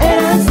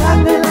era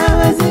nsange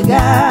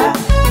n'amaziga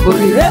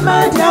buli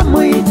lwemanja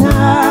mwita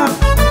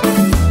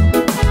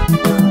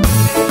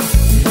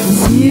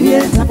nsibye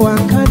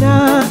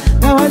ntabwankana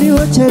nga waliwo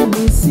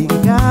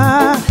kyemisinga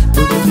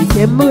buli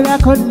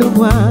bikemulako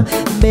nnumwa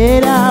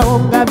mbeeraawo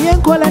nga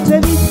byenkola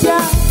tebijja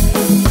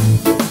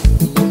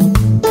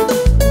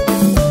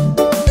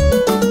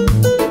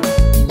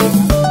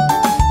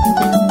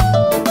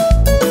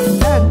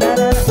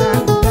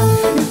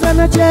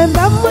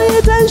Chemba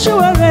mwita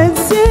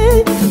insurance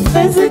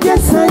benzije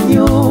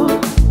sanyu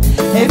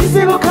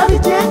ebizibuka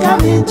bijenga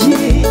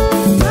bingi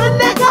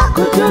tandeka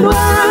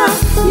kutulwa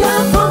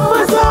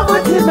yampomwa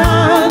z'omutima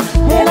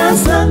era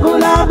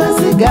nsangula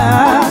amaziga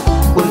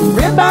buli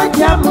lwe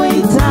banja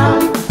mwita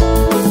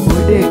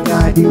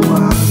bodegaadi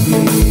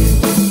wange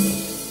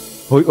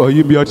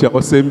oyimbye atya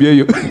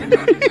osembyeyo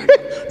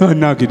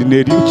nange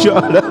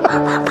nerimukyala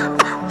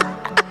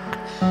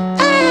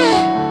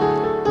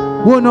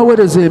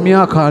wonoowereza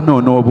emyaka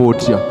ano n'oba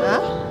otya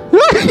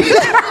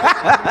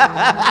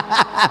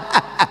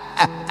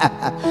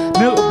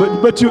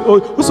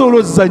osobola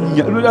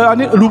ozannya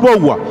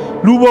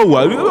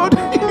lubowa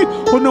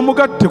ono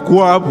mugatte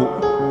kwabo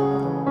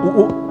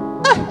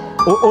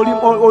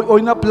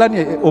olina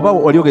pulani oba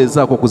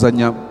olyogezaako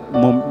okuzanya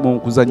mu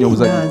kuzanya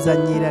obuzannya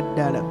nzanyira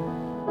ddala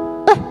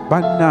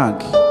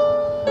bannange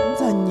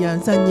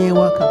nzanya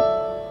ewaka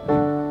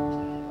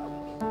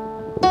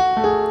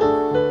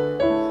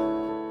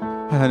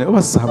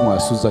oba Saamu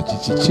asuza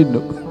kiki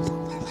kino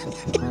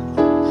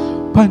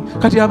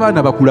kati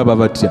abaana bakulaba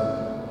batya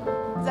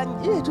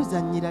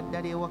tuzanyira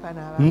ddala ewaka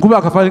nkuba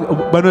akafaanyi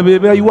bano be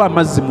bayiwa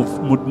amazzi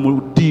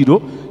mu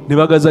ddiiro ne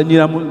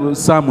bagazanyira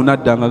Saamu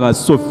naddanga nga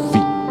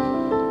Sophie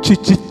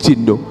kiki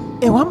kino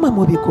ewammwe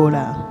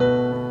mubikola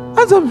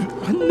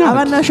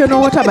aba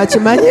national water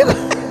bakimanyiko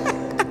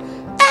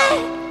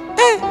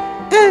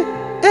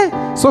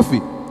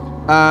Sophie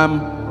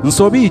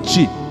nsobi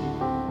ki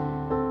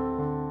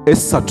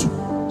esatu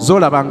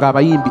zolabanga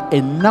abayimbi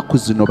ennaku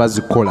zino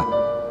bazikola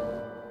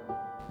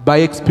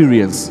by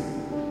experience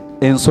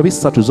ensobi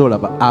 3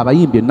 zolaba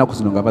abayimbi ennaku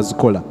zino nga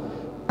bazikola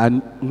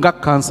nga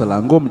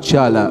kansala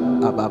ng'omukyala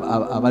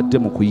abadde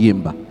mu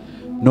kuyimba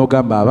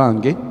n'ogamba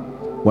abange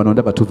wano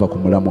ndaba tuva ku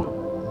mulamwa.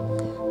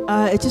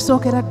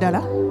 Ekisookera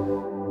ddala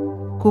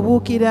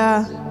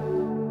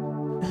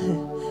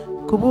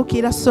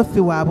kubuukira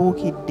Sophie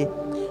waabuukidde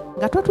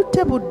nga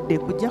totutte budde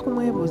kujja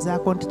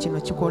kumwebuuzaako nti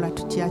kino kikola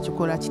tutya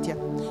kikola kitya.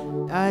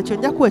 Kyo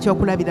nja kuwa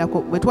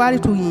ekyokulabirako bwe twali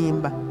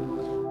tuyimba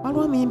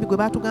waliwo omuyimbi gwe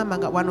baatugamba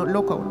nga wano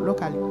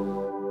locally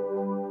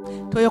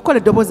toyokola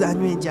eddoboozi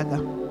anywa enjaga.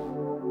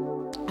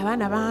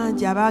 Abaana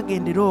bangi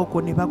abaagendera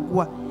okwo ne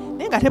baggwa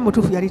naye nga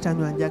temutuufu yali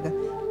tanywa njaga,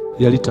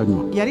 yali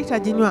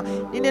taginywa.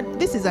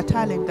 This is a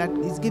talent that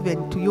is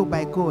given to you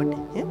by God.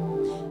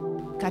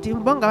 Kati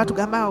bo nga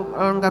batugamba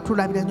nga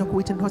tulabira nnyo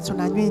kuwita nso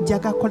nanywa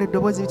enjaga kola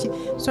eddoboozi biki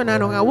so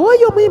nano nga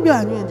woyo omuyimbi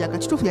anywa enjaga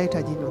kituufu yali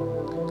taginywa.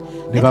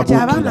 Kati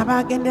abaana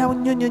baagenderawo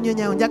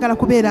nnyo njagala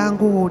kubeera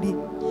ng'oli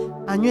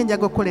anywa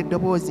enjaga okukola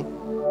eddoboozi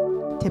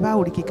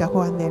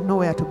tebaawulikikako and they're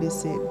nowhere to be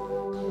seen.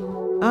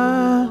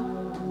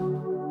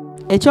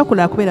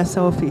 Ekyokulala kubeera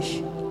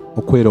selfish,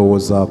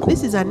 okwerowoozaako.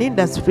 This is an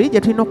industry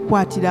gye tulina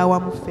okukwatira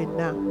awamu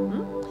ffenna.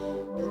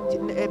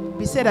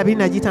 Biseera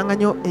binagitanga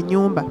nnyo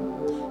ennyumba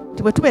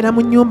nti bwe tubeera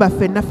mu nnyumba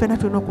ffenna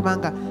tulina okuba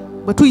nga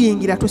bwe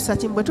tuyingira tussa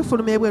kimu bwe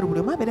tufuluma ebweru buli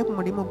omu abeere ku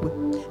mulimu gwe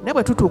naye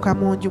bwe tutuuka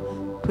mu nju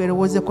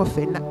twerowoozeko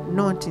ffenna,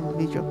 not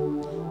individual.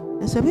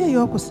 Ensobi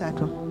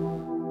ey'okusatu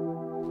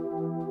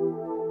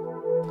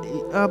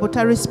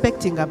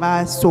butarespecting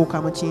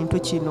abaasooka mu kintu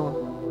kino.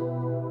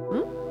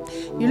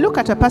 You look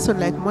at a person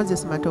like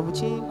Moses Matovu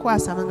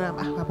kinkwasa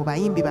abo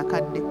bayimbi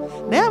bakadde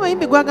naye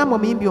abayimbi gwagamba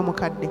omuyimbi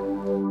omukadde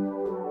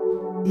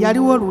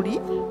yaliwo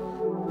luli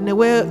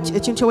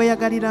ekintu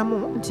kyeweyagaliramu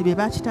nti be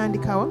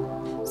bakitandikawo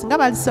singa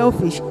bali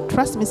selfish,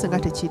 trust me singa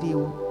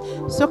tekiriwo.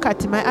 So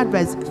kati my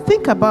advice,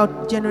 think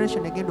about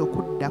generation egenda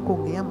okuddako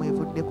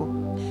ng'eyamwevuddeko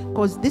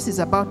because this is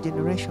about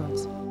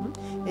generations.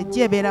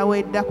 Ejja ebeerawo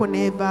eddako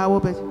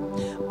neevaawo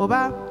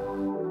oba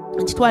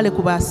kitwale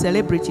ku ba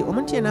celebrity,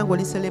 omuntu yenna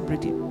ng'oli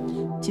celebrity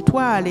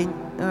kitwale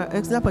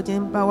example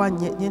gyempawa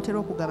gyentera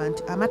okugaba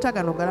nti amata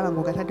gano galaba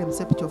ng'ogatadde mu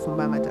sepiki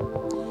ofumba amata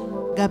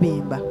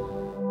gabimba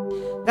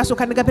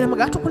gasooka ne gabeeramu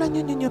gatukula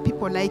nnyo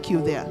people like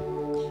you there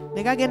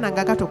ne gagenda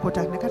nga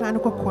gatokota ne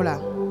gatandika okukola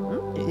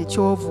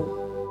ekyovu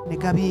ne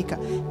gabiika.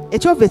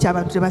 Ekyovu ekyo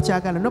abantu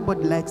tebakyagala,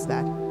 nobody likes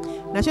that.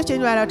 Nakyo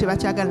kyenywalawo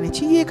tebakyagala ne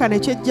kiyiika ne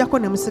kyejjako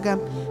ne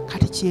musigamu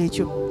kati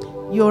kyekyo.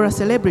 You're a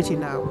celebrity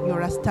now,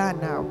 you're a star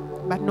now,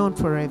 but not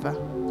forever.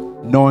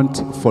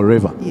 Not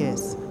forever.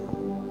 Yes.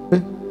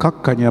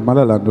 Kakkanya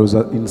amalala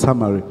ndowooza in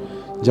summary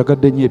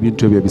njagadde nnyo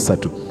ebintu ebyo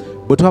bisatu.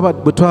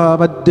 Bwe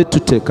twabadde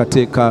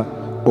tuteekateeka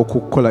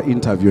okukola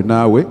interview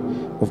naawe,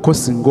 of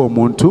course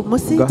ng'omuntu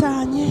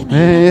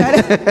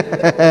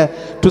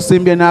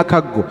tusimbye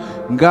n'akaggo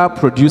nga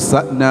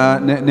producer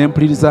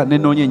nempuliriza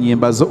nenoonya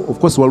ennyimba zo, of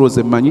course waliwo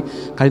ze mmanyi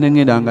kali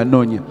nengenda nga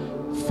noonya.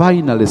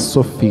 Finally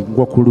Sophie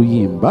ngwa ku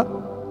luyimba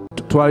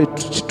twali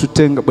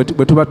tutenga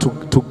bwe tuba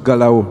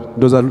tuggalawo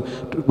ndowooza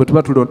bwe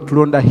tuba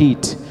tulonda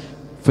hit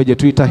ffe gye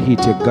tuyita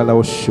hit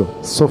eggalawo show.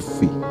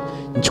 Sophie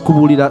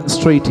nkikubuulira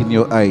straight in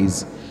your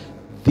eyes,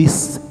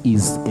 this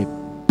is a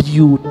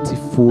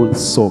beautiful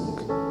song.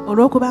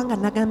 Olw'okubanga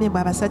nagambye mbu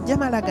abasajja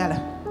malagala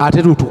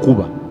ate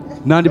tutukuba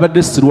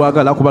nandibadde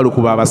sirwagala kuba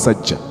lukuba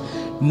abasajja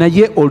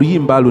naye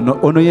oluyimba luno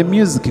ono ye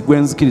music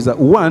gwenzikiriza.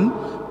 One,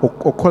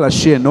 okola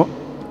sheno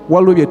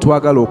waliwo bye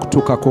twagala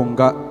okutuukako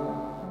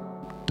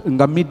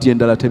nga media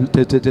endala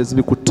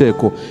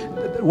tezibikuteeko.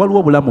 Waliwo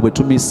obulamu bwe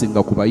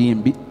tumisinga ku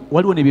bayimbi,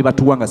 waliwo ne bye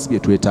batuwa nga si bye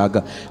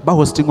twetaaga.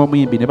 Bahostinga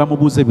omuyimbi ne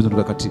bamubuuza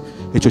ebizibu kati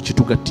ekyo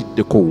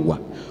kitugattiddeko wa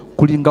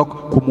kulinga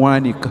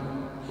kumwanika.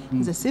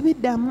 Nze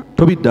sibiddamu.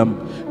 Tobiddamu.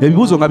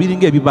 Ebibuuzo nga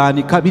biringa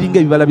ebibaanika, biringa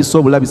ebibala bisa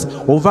obulabisa.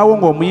 Ovaawo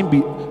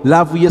ng'omuyimbi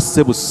laavu ye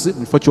ssebusi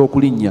mu kifo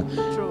ky'okulinnya.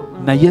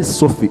 Naye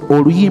Sophie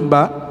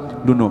oluyimba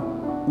luno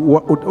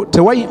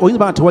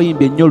oyinza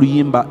tewayimba ennyo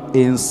oluyimba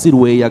ensi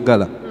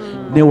lweyagala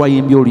ne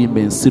wayimbye oluyimba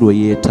ensi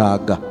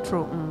lweyeetaaga.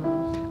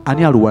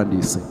 Ani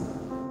aluwandiise?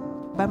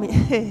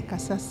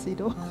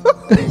 Kasasiro.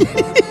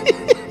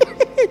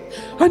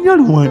 Ani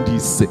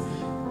aluwandiise?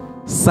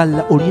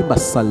 Salla oluyimba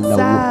sallawo.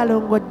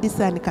 Salongo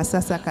Disani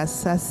Kasasa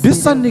Kasasa.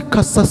 Disani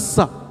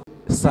Kasasa.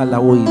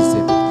 Sallawo is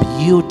a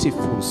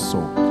beautiful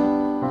song.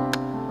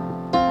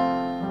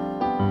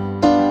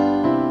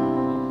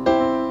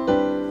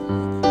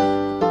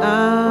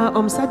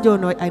 Omusajja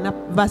ono alina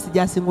vaasi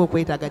gy'asinga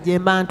okwetaaga gye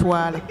mba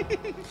ntwala.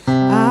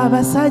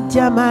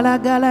 Abasajja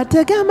malagala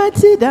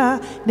tegamatira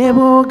ne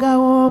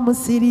boogawo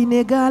omusiri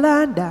ne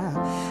galanda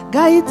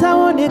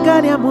gayitawo ne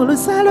galya mu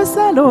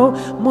lusalosalo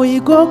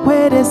muyiga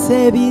okweresa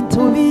ebintu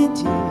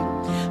bingi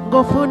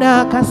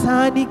ng'ofuna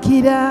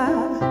akasaanikira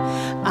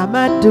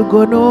amaddu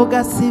go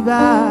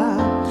n'ogasiba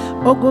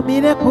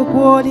ogumire ku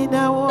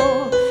gw'olinawo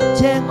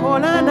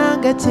kyenkola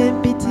nange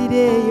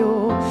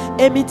kyempitireeyo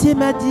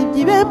emitima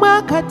gibemu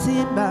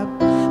akatimba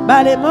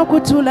baleme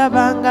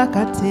okutulabanga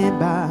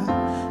katemba.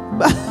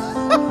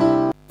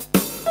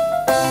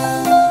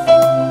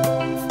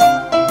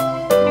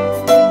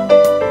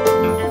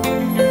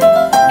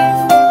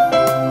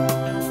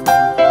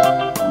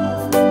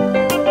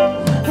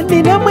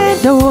 Nengemu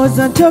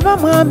endowooza nti oba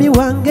mwami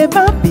wange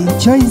bambi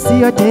choice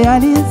yo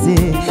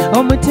teyalinze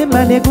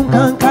omutima ne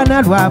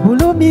gunkankana lwa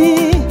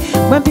bulumi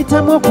bwe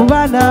mpitamu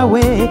okuba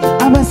naawe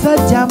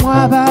abasajja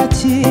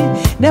mwabaki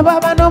ne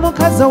bwaba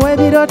n'omukazi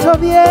ow'ebirooto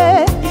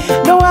bye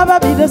nowaba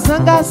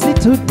birosanga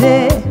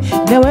asitudde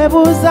ne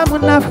weebuuza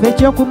munnaffe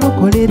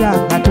eky'okumukolera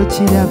nga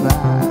tokiraba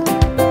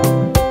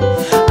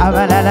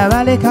abalala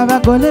baleka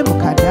bagole mu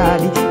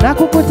kadaali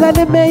nakukuta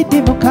ne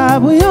meidi mu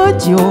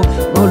kaabuyonjo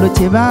olwo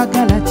kye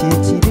baagala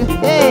kyekiri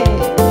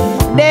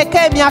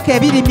neka emyaka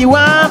ebiri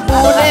miwanvu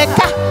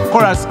neka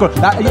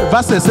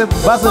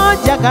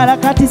njagala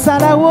kati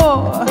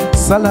salawo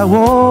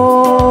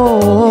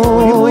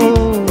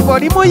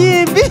oli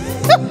muyimbi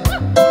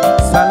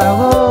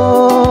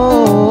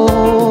salawo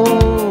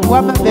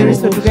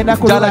wamaberiso tugenda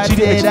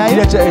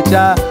kulwateerayo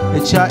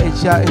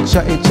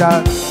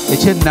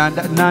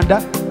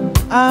ekyenanda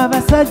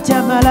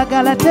abasajja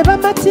malagala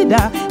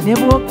tebamatira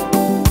nebwo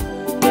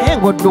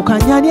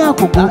ng'oddukanyani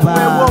akugoba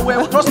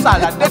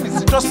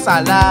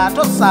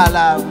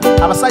tosala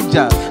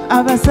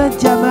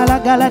abasajja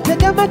malagala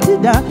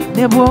tegamatira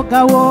ne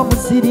bwogawo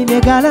omusiri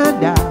ne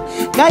galanda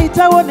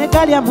gayitawo ne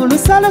galya mu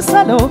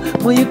lusalosalo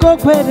muyiga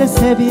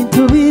okweresa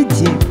ebintu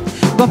bingi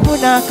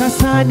ng'ofuna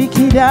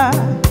akasaanikira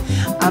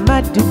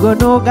amaddu go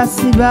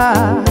n'ogasiba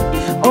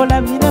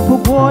olamire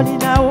ku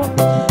gw'olinawo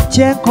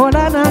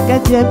kyenkola nange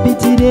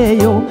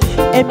gyempitireeyo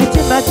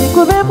emitima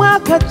gikubemu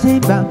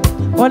akatimba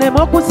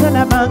olema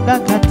okusalamanga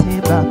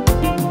akatimba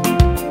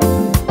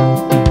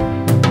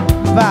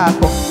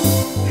vaako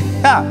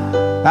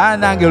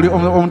nange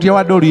omuntu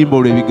yawadde oluyimba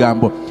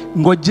olw'ebigambo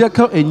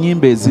ng'oggyeko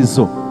ennyimba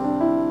ezizo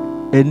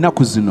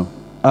ennaku zino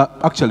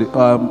actually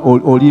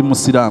oli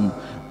musiraamu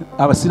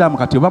abasiraamu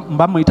kati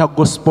bamuyita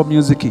gospel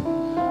music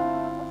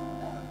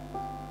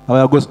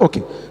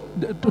okay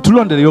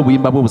tulondereyo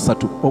obuyimba bwe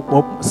busatu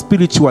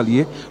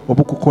spiritually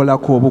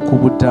obukukolako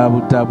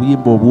obukubudaabuda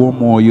buyimba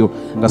obw'omwoyo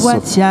nga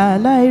What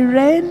shall I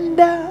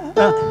render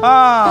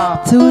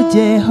to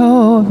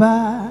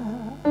Jehovah?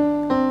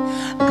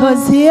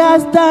 'Cause he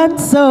has done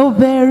so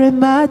very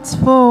much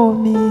for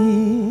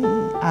me.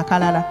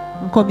 Akalala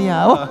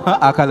nkomyawo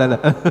akalala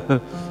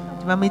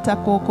bamuyita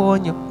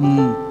kokonyo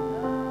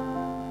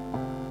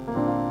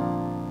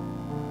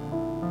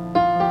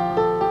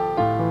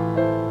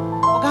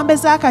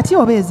Zakati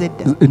oba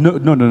ezedda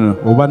no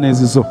oba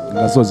nezizo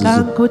nga zo zizo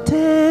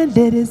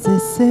kankutendereze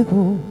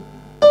ssebo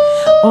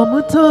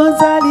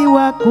omutonzi ali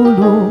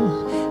waggulu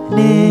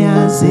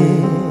neyanze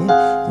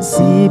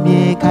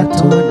nsiimye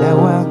katonda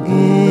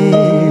wange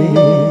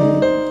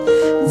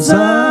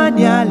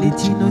zaani ali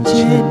kino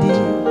kyendi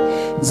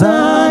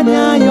zaani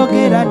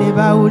ayogera ne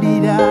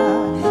bawulira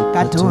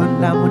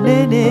katonda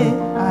munene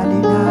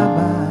alina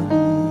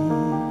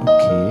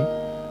amaanyi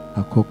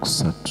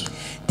akokusatu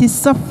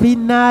Sophie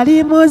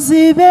nali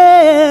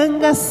muzibe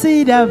nga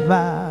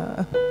siraba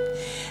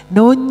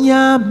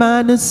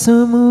nonyamba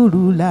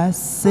nosumulula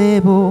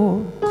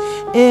ssebo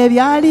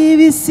ebyali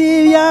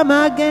bisi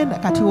byamagenda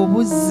kati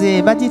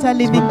obuze bagita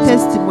living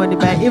testimony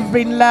by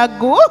Evelyn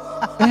Lago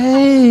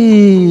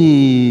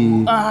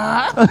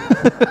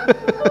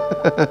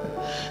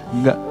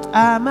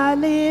I'm a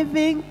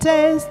living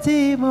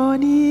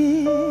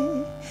testimony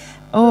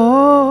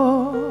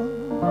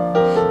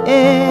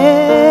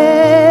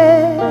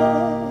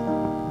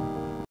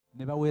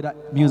nebawera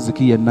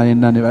music yenna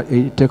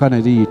etteeka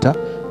ne liyita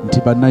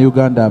nti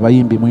bannayuganda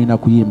abayimbi mulina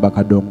kuyimba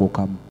kadongo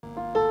kamu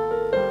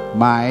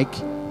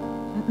Mike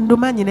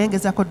ndumanyi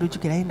nengezako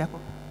ddujjukira yindako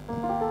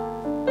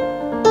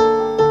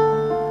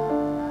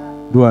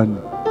Dwani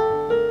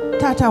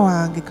taata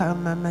wange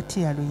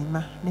Matiya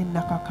Luyima ne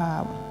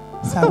Nakakaawa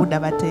Sabuda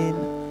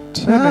Batenda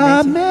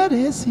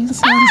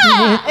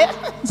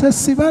nze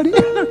sibali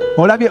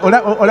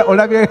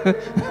olabye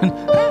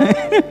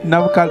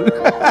nabukalu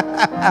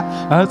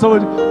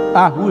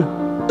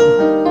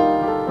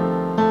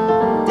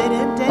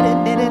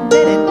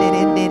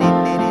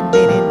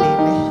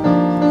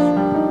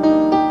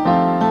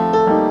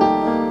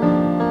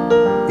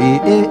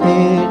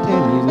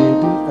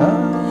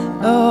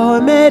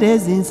mere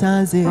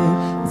zinsanze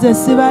nze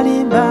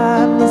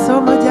sibalimba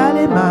misomo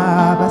gyalema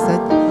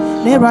abasajja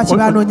naye lwaki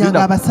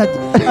banoonyanga abasajja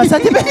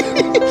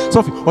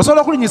Sophie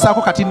osobola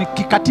okulinyisaako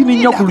katini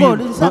nnyo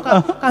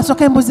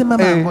kansooka embuzi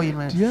mamango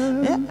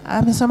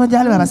misomo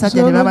gyalema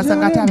abasajja ne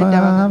babasanga ate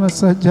abedda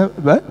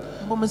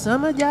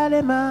musomo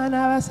gyalema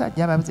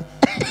n'abasajja babuze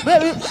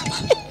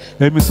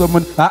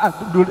emisomo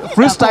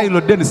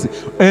freestyle Dennis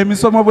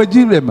emisomo bwe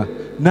girema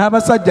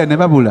n'abasajja ne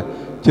babula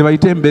kye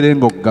bayita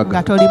emberengo gaga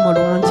nga toli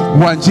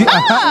mulungi wangi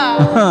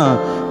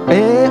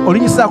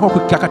olinyisaako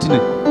okukka katine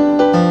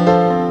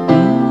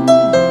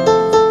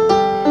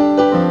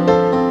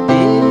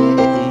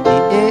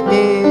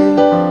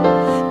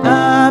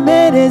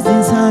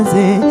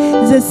zinsanze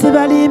nze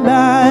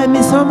sibalimba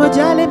emisomo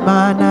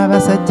gyalema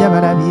n'abasajja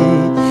balabye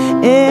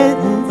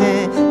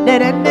nze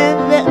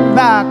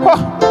nerenevembaako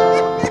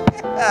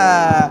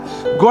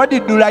godi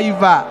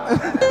driver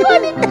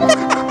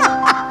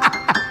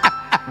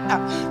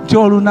nti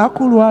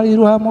olunaku lwali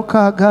lwa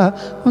mukaaga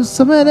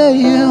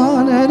onsomereyo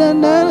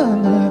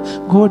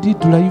godi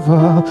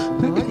driver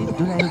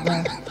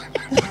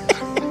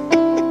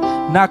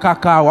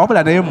nakakaawa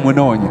wabula naye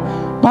mmunoonya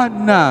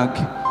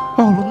bannange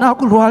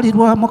olunaku lwali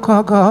lwa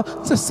mukaaga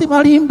nze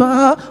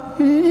simalimba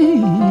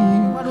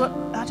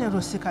ate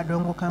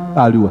lusikadongo kamu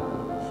aliwa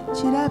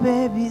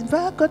kirabe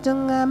nvaako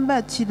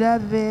tongamba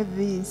kirabe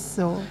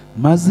ebiso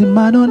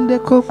mazima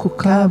nondeko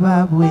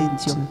kukaba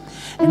bwentyo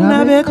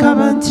nabeka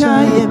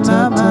bankyaye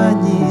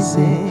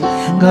mamanyize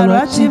nga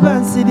lwaki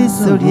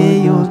bansiriso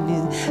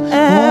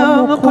lyeyonize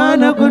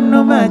omukwano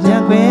gunnuma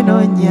jangu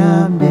eno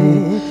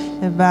nyambe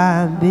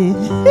bambi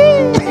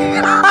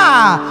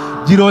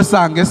gira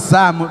osanga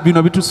essaamu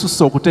bino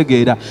bitususse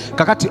okutegeera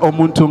kakati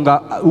omuntu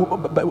nga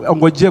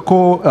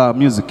ng'oggyeko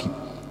music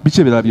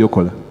biki ebirala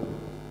byokola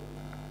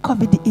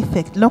COVID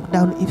effect,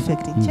 lockdown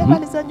effect.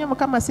 Kyebaliza nnyo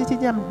mukama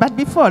sikijjamu, but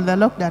before the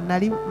lockdown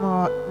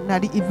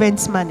nali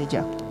events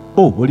manager.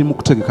 Oh, oli mu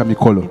kutegeka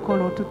mikolo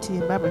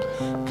tutimba bwe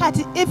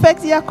kati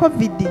effect ya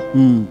COVID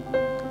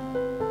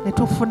ne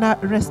tufuna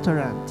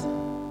restaurant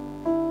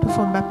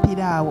tufumba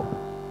piraawo.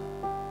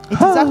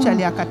 It is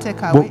actually a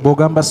takeaway.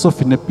 Bogamba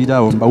Sophie ne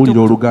piraawo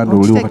mbawulira oluganda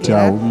oli wakati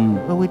awo.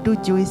 We do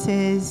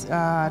juices,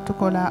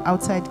 tukola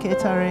outside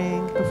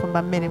catering,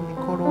 tufumba mmere mu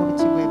mikolo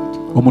bikiwe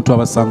bityo. Omuntu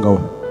abasangawo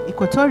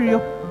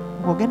Equatorio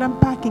ng'ogenda mu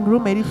parking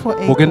room eri for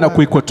 8. Ogenda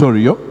ku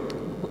Equatorio.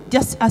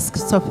 Just ask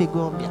Sophie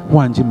Gombya.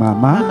 Wanji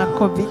mama.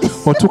 COVID.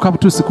 Otuuka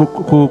butuusi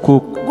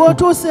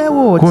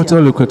Gotuuseewo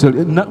otya?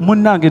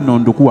 Munnange nno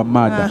ndukuwa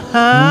mada.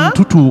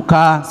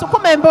 Tutuuka.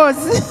 Sukuma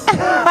emboozi.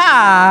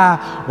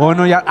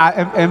 Ono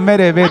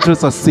emmere eba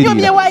etuusa siriya.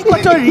 Yomye wa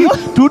Equatorio.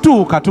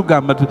 Tutuuka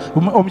tugamba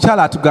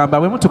omukyala atugamba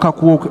bwe mutuuka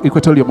ku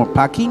Equatorio mu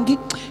parking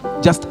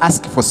just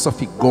ask for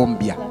Sophie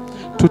Gombya.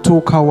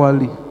 Tutuuka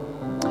wali.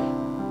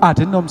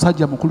 Ate nno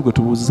omusajja mukulu gwe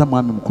tubuuziza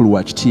mwami mukulu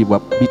wa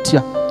kitiibwa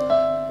bitya.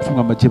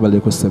 Tugamba gye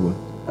baleeko ssebo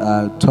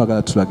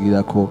twagala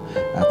tulagirako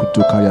ku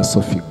dduuka lya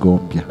Sophie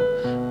Gombya.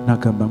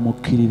 Nagamba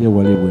mukkirire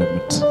wali bwe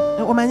muti.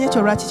 Omanyi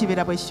ekyo lwaki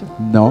kibeera bwe kityo?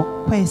 No.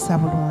 Kwesa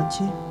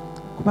bulungi,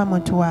 kuba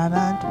muntu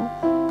w'abantu,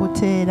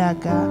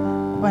 buteeraga,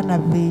 kuba na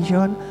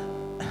vision.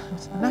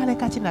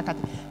 Naleka kinakati.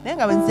 Naye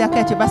nga bwe nziyako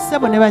ekyo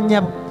bassebo ne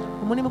bannyabo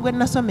omulimu gwe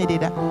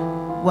nasomerera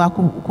gwa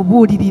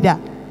kubuulirira.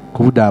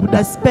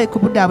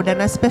 Kubudaabuda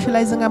na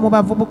specializinga mu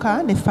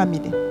bavubuka ne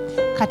family.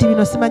 Kati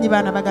bino simanyi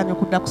baana baganya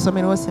okudda ku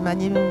ssomero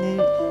simanyi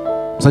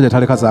musajja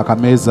taleka za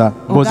kameeza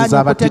mboozi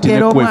z'abatiti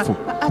n'ekwefu.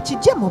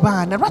 Kijje mu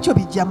baana lwaki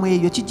obijjamu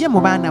eyo kijje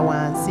mu baana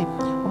wansi.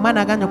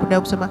 Omwana aganya okudda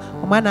okusoma,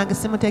 omwana wange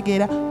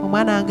simutegeera,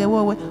 omwana wange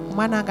woowe,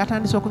 omwana wange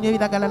atandise okunywa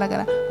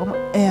ebiragalalagala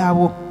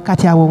awo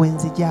kati awo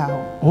wenzijaawo.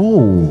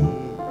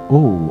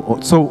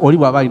 So oli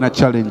bw'aba alina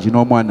challenge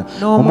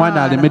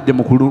omwana alemedde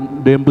mu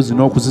kulunda embuzi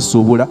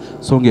n'okuzisuubula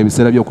so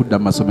ng'ebiseera by'okudda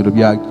mu masomero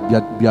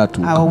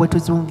byatuuka. Awo we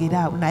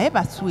tuzungira awo naye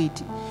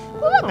baswiti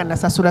kubanga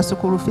nasasula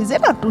sukulu fees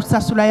era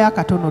tusasulayo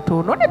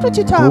akatonotono ne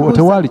tukitambuza.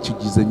 Tewaali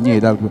kigize nnyo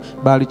era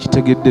baali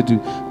kitegedde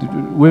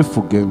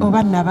weefuge.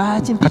 Oba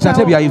nabaki kati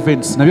ate bya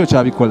events nabyo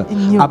kyabikola.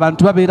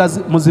 Abantu babeera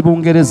mu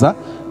zibungereza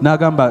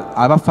n'agamba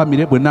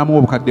abafamire bwe naamuwa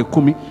obukadde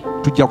 10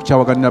 tujja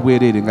kukyawaganira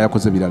bwereere nga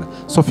yakoze birala.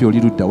 Sophie oli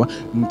luddawa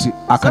nti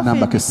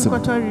akanamba k'essimu.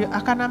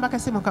 Akanamba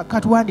k'essimu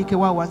katuwandiike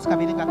wa wansi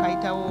kabiri nga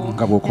kayitawo.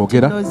 Nga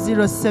bw'okwogera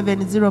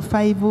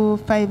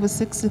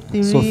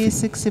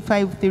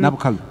 0705563653.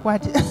 Nabukalu.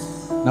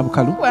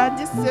 Nabukalu.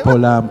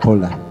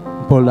 Mpola.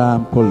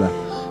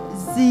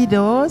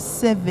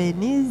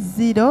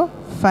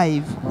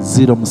 0705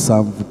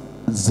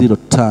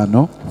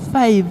 0705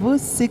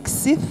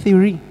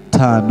 563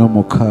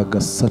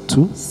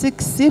 563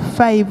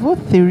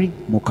 653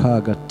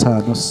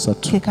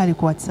 kekali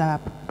ku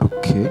WhatsApp.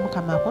 Okay.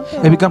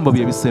 Ebigambo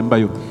bye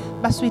bisembayo.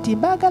 Baswiti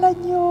mbagala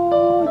nnyo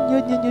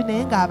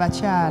naye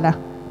ng'abakyala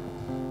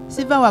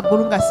siva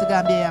waggulu nga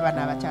sigambye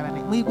abaana abakyala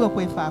muyigwe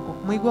okwefaako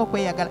muyigwe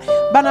okweyagala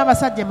bana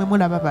abasajja mwe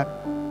mulaba bano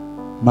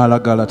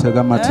malagala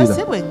tegamatira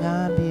si bwe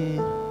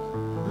ŋŋambye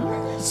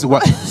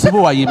siba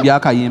wayimbye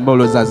akayimba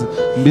olwozazi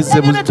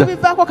mbizze buzza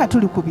tubivaako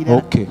katuli ku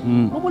birala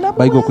mu bulamu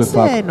bw'ensi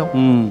eno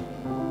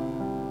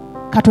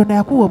Katonda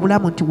yakuwa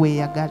obulamu nti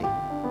weeyagale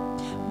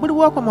buli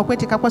wokoma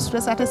okwetikako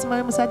stress ate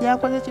simanyi musajja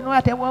yankoze kino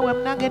ate wowe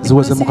munange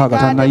ziweze mukaaga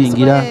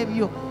tannayingira.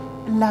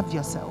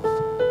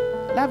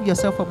 Love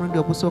yourself omulundi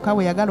ogusooka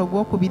weeyagala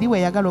ogwokubiri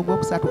weeyagala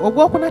ogwokusatu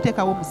ogwokuna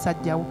teekawo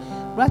omusajjawo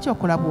lwaki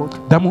okola bwotyo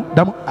damu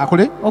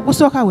akole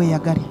ogusooka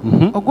weeyagale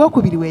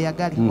ogwokubiri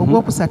weeyagale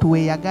ogwokusatu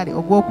weeyagale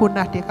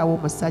ogwokuna teekawo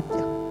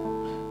omusajja.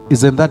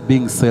 Isn't that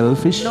being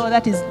selfish? No,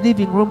 that is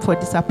leaving room for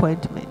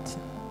disappointment.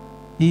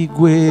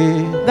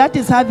 Igwe. That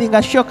is having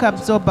a shock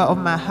absorber of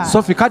my heart.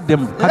 Sophie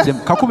kaddemu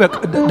kakube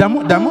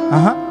damu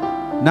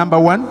Number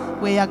 1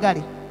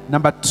 weeyagale.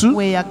 Number 2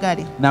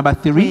 weeyagale. Number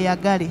 3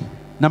 weeyagale.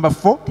 Number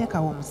 4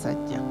 teekawo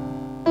omusajja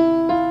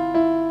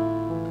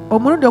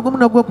omulundi ogumu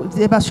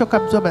n'ogweba shock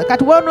absorber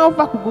kati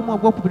wonoova ku gumu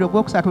ogwokubiri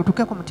ogwokusatu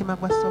otuuke ku mutima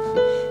gwa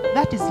Sophie.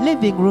 That is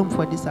leaving room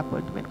for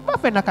disappointment. Kuba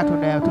ffenna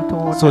Katonda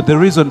yatutonda. So the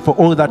reason for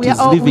all that is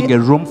leaving a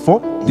room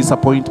for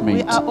disappointment.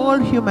 We are all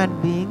human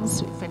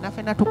beings. Ffenna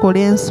ffenna tukola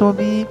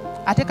ensobi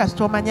ate kasi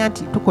tomanya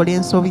nti tukola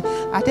ensobi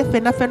ate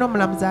ffenna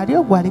omulamuzi ali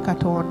ogwali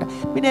Katonda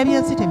bino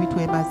ebyensi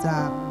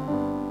tebitwemazaamu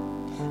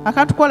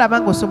akantu kolaba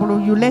ng'osobola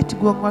you let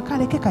go nga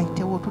kaleke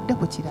kayitewo tudde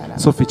ku kirala.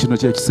 Sophie kino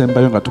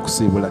kyekisembayo nga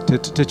tukusiibula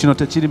kino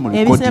tekiri mu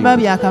recording. Ebisemba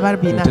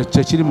byakababina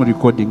tekiri mu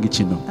recording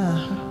kino.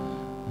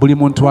 Buli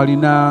muntu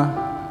alina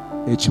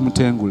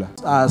ekimutengula.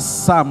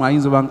 Sam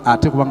ayinza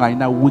ate kubanga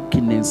alina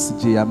weakness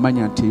gye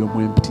yamanya nti eyo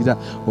mwempitira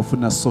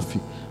ofuna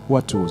Sophie.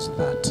 What was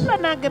that?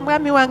 Nange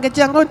mwami wange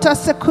jangu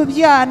ntase ku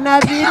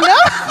byana bino.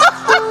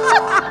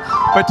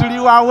 Patuli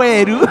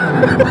waweru.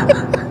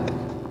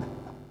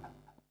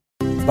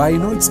 By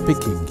not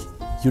speaking,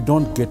 you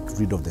don't get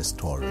rid of the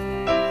story.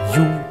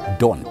 You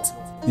don't.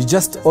 You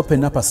just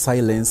open up a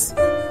silence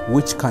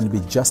which can be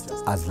just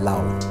as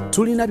loud.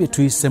 Tulina bye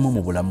tuyisemu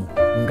mu bulamu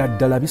nga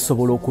ddala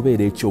bisobola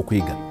okubeera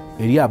ekyokwiga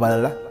eri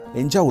abalala.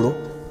 Enjawulo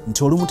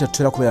nti olumu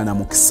tetutera kubeera na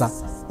mukisa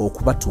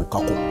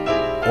okubatuukako.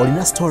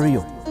 Olina story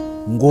yo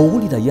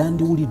ng'owulira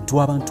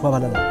yandiwuliddwa abantu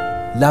abalala.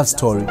 Love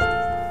story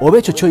oba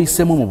ekyo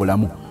kyoyisemu mu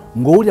bulamu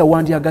ng'owulira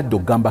wandyagadde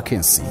okugambako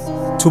ensi.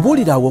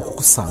 Tubuulira awo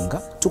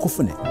okukusanga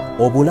tukufune.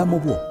 Obulamu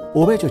bwo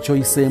oba ekyo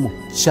kyoyiseemu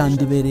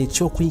kyandibeera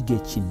ekyokuyiga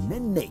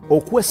ekinene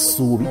okuwa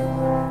essuubi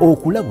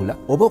okulabula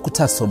oba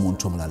okutaasa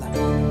omuntu omulala.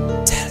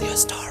 Tell your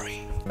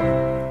story.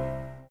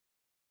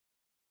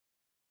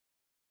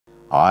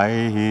 I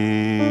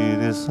hear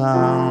the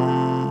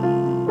sound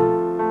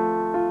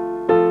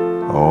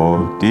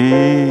of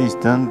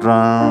distant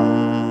drum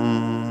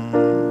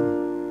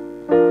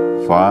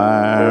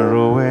far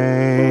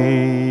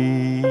away.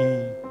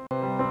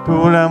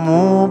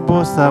 Bulamu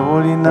bwosa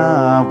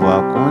bulina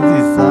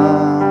bwakunzisa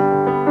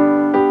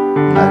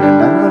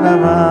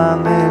nabyonabyola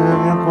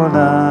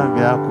nebyokola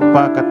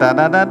byakupaka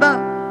tadadada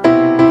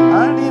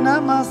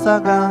alina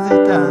masaga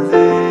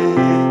nzitanze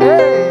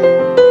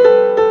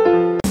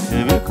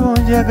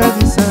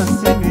ebikunjagazisa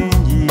si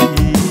bingi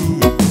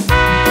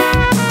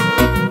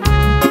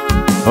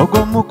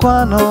ogwo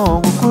mukwano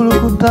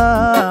ogukulukuta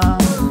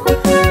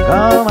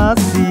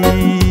kamasi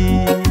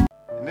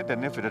nedda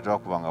neffe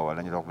tetwakubanga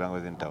wala nyetwakubanga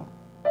wezintawo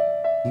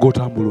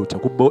ng'otambula otya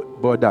ku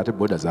boda ate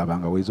boda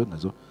zaabanga weezo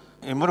nazo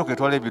emmotoka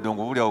etwala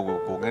ebidongo buli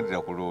awo kugendera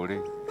ku loole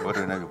oba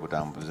tolina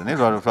bikutambuza naye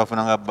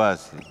twafunanga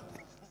baasi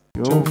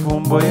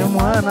yofumbo ye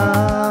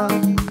mwana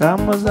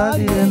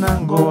kamuzalire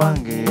nango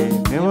wange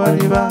ne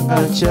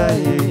walibanga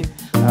kyaye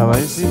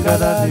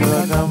abayisigala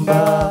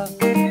tebagamba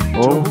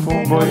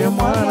ofumbo ye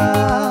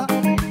mwana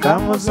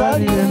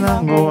kamuzalire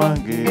nango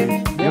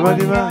wange ne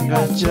walibanga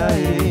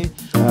kyaye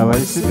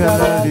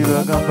abayisigala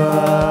tebagamba.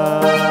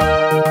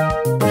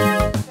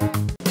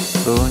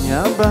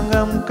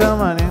 Onyambanga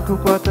mukama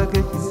nenkukwatako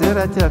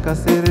ekiseera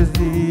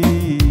kyakaseerezi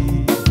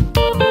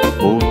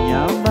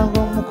onyambanga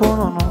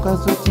omukono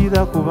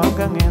nonkasukira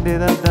kubanga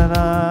ngendera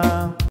ddala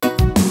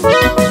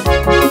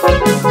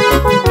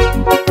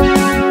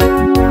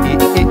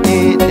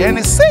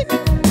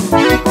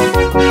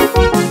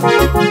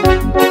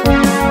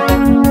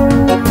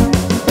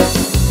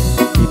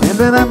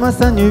idembe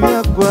n'amasanyu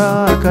byaggwa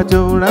kati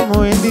obulamu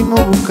wendi mu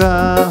buka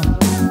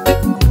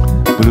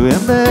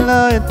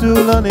Luembela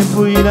etula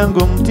nepuyira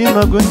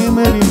ng'omutima gundimu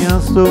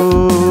ebimyaso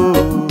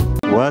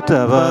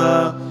wataba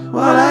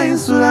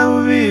walayinsula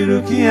bubi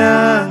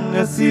Lukiya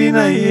nga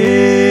sirina ye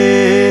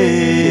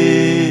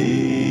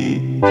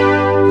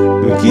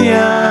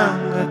Lukiya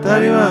nga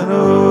tali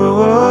wano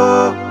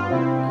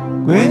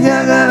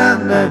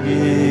gwenjagala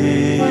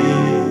ndabye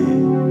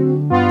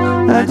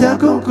ajja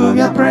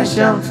kunkubya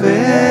pressure nfe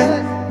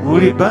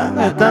buli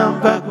bbanga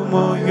tampa ku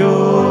mwoyo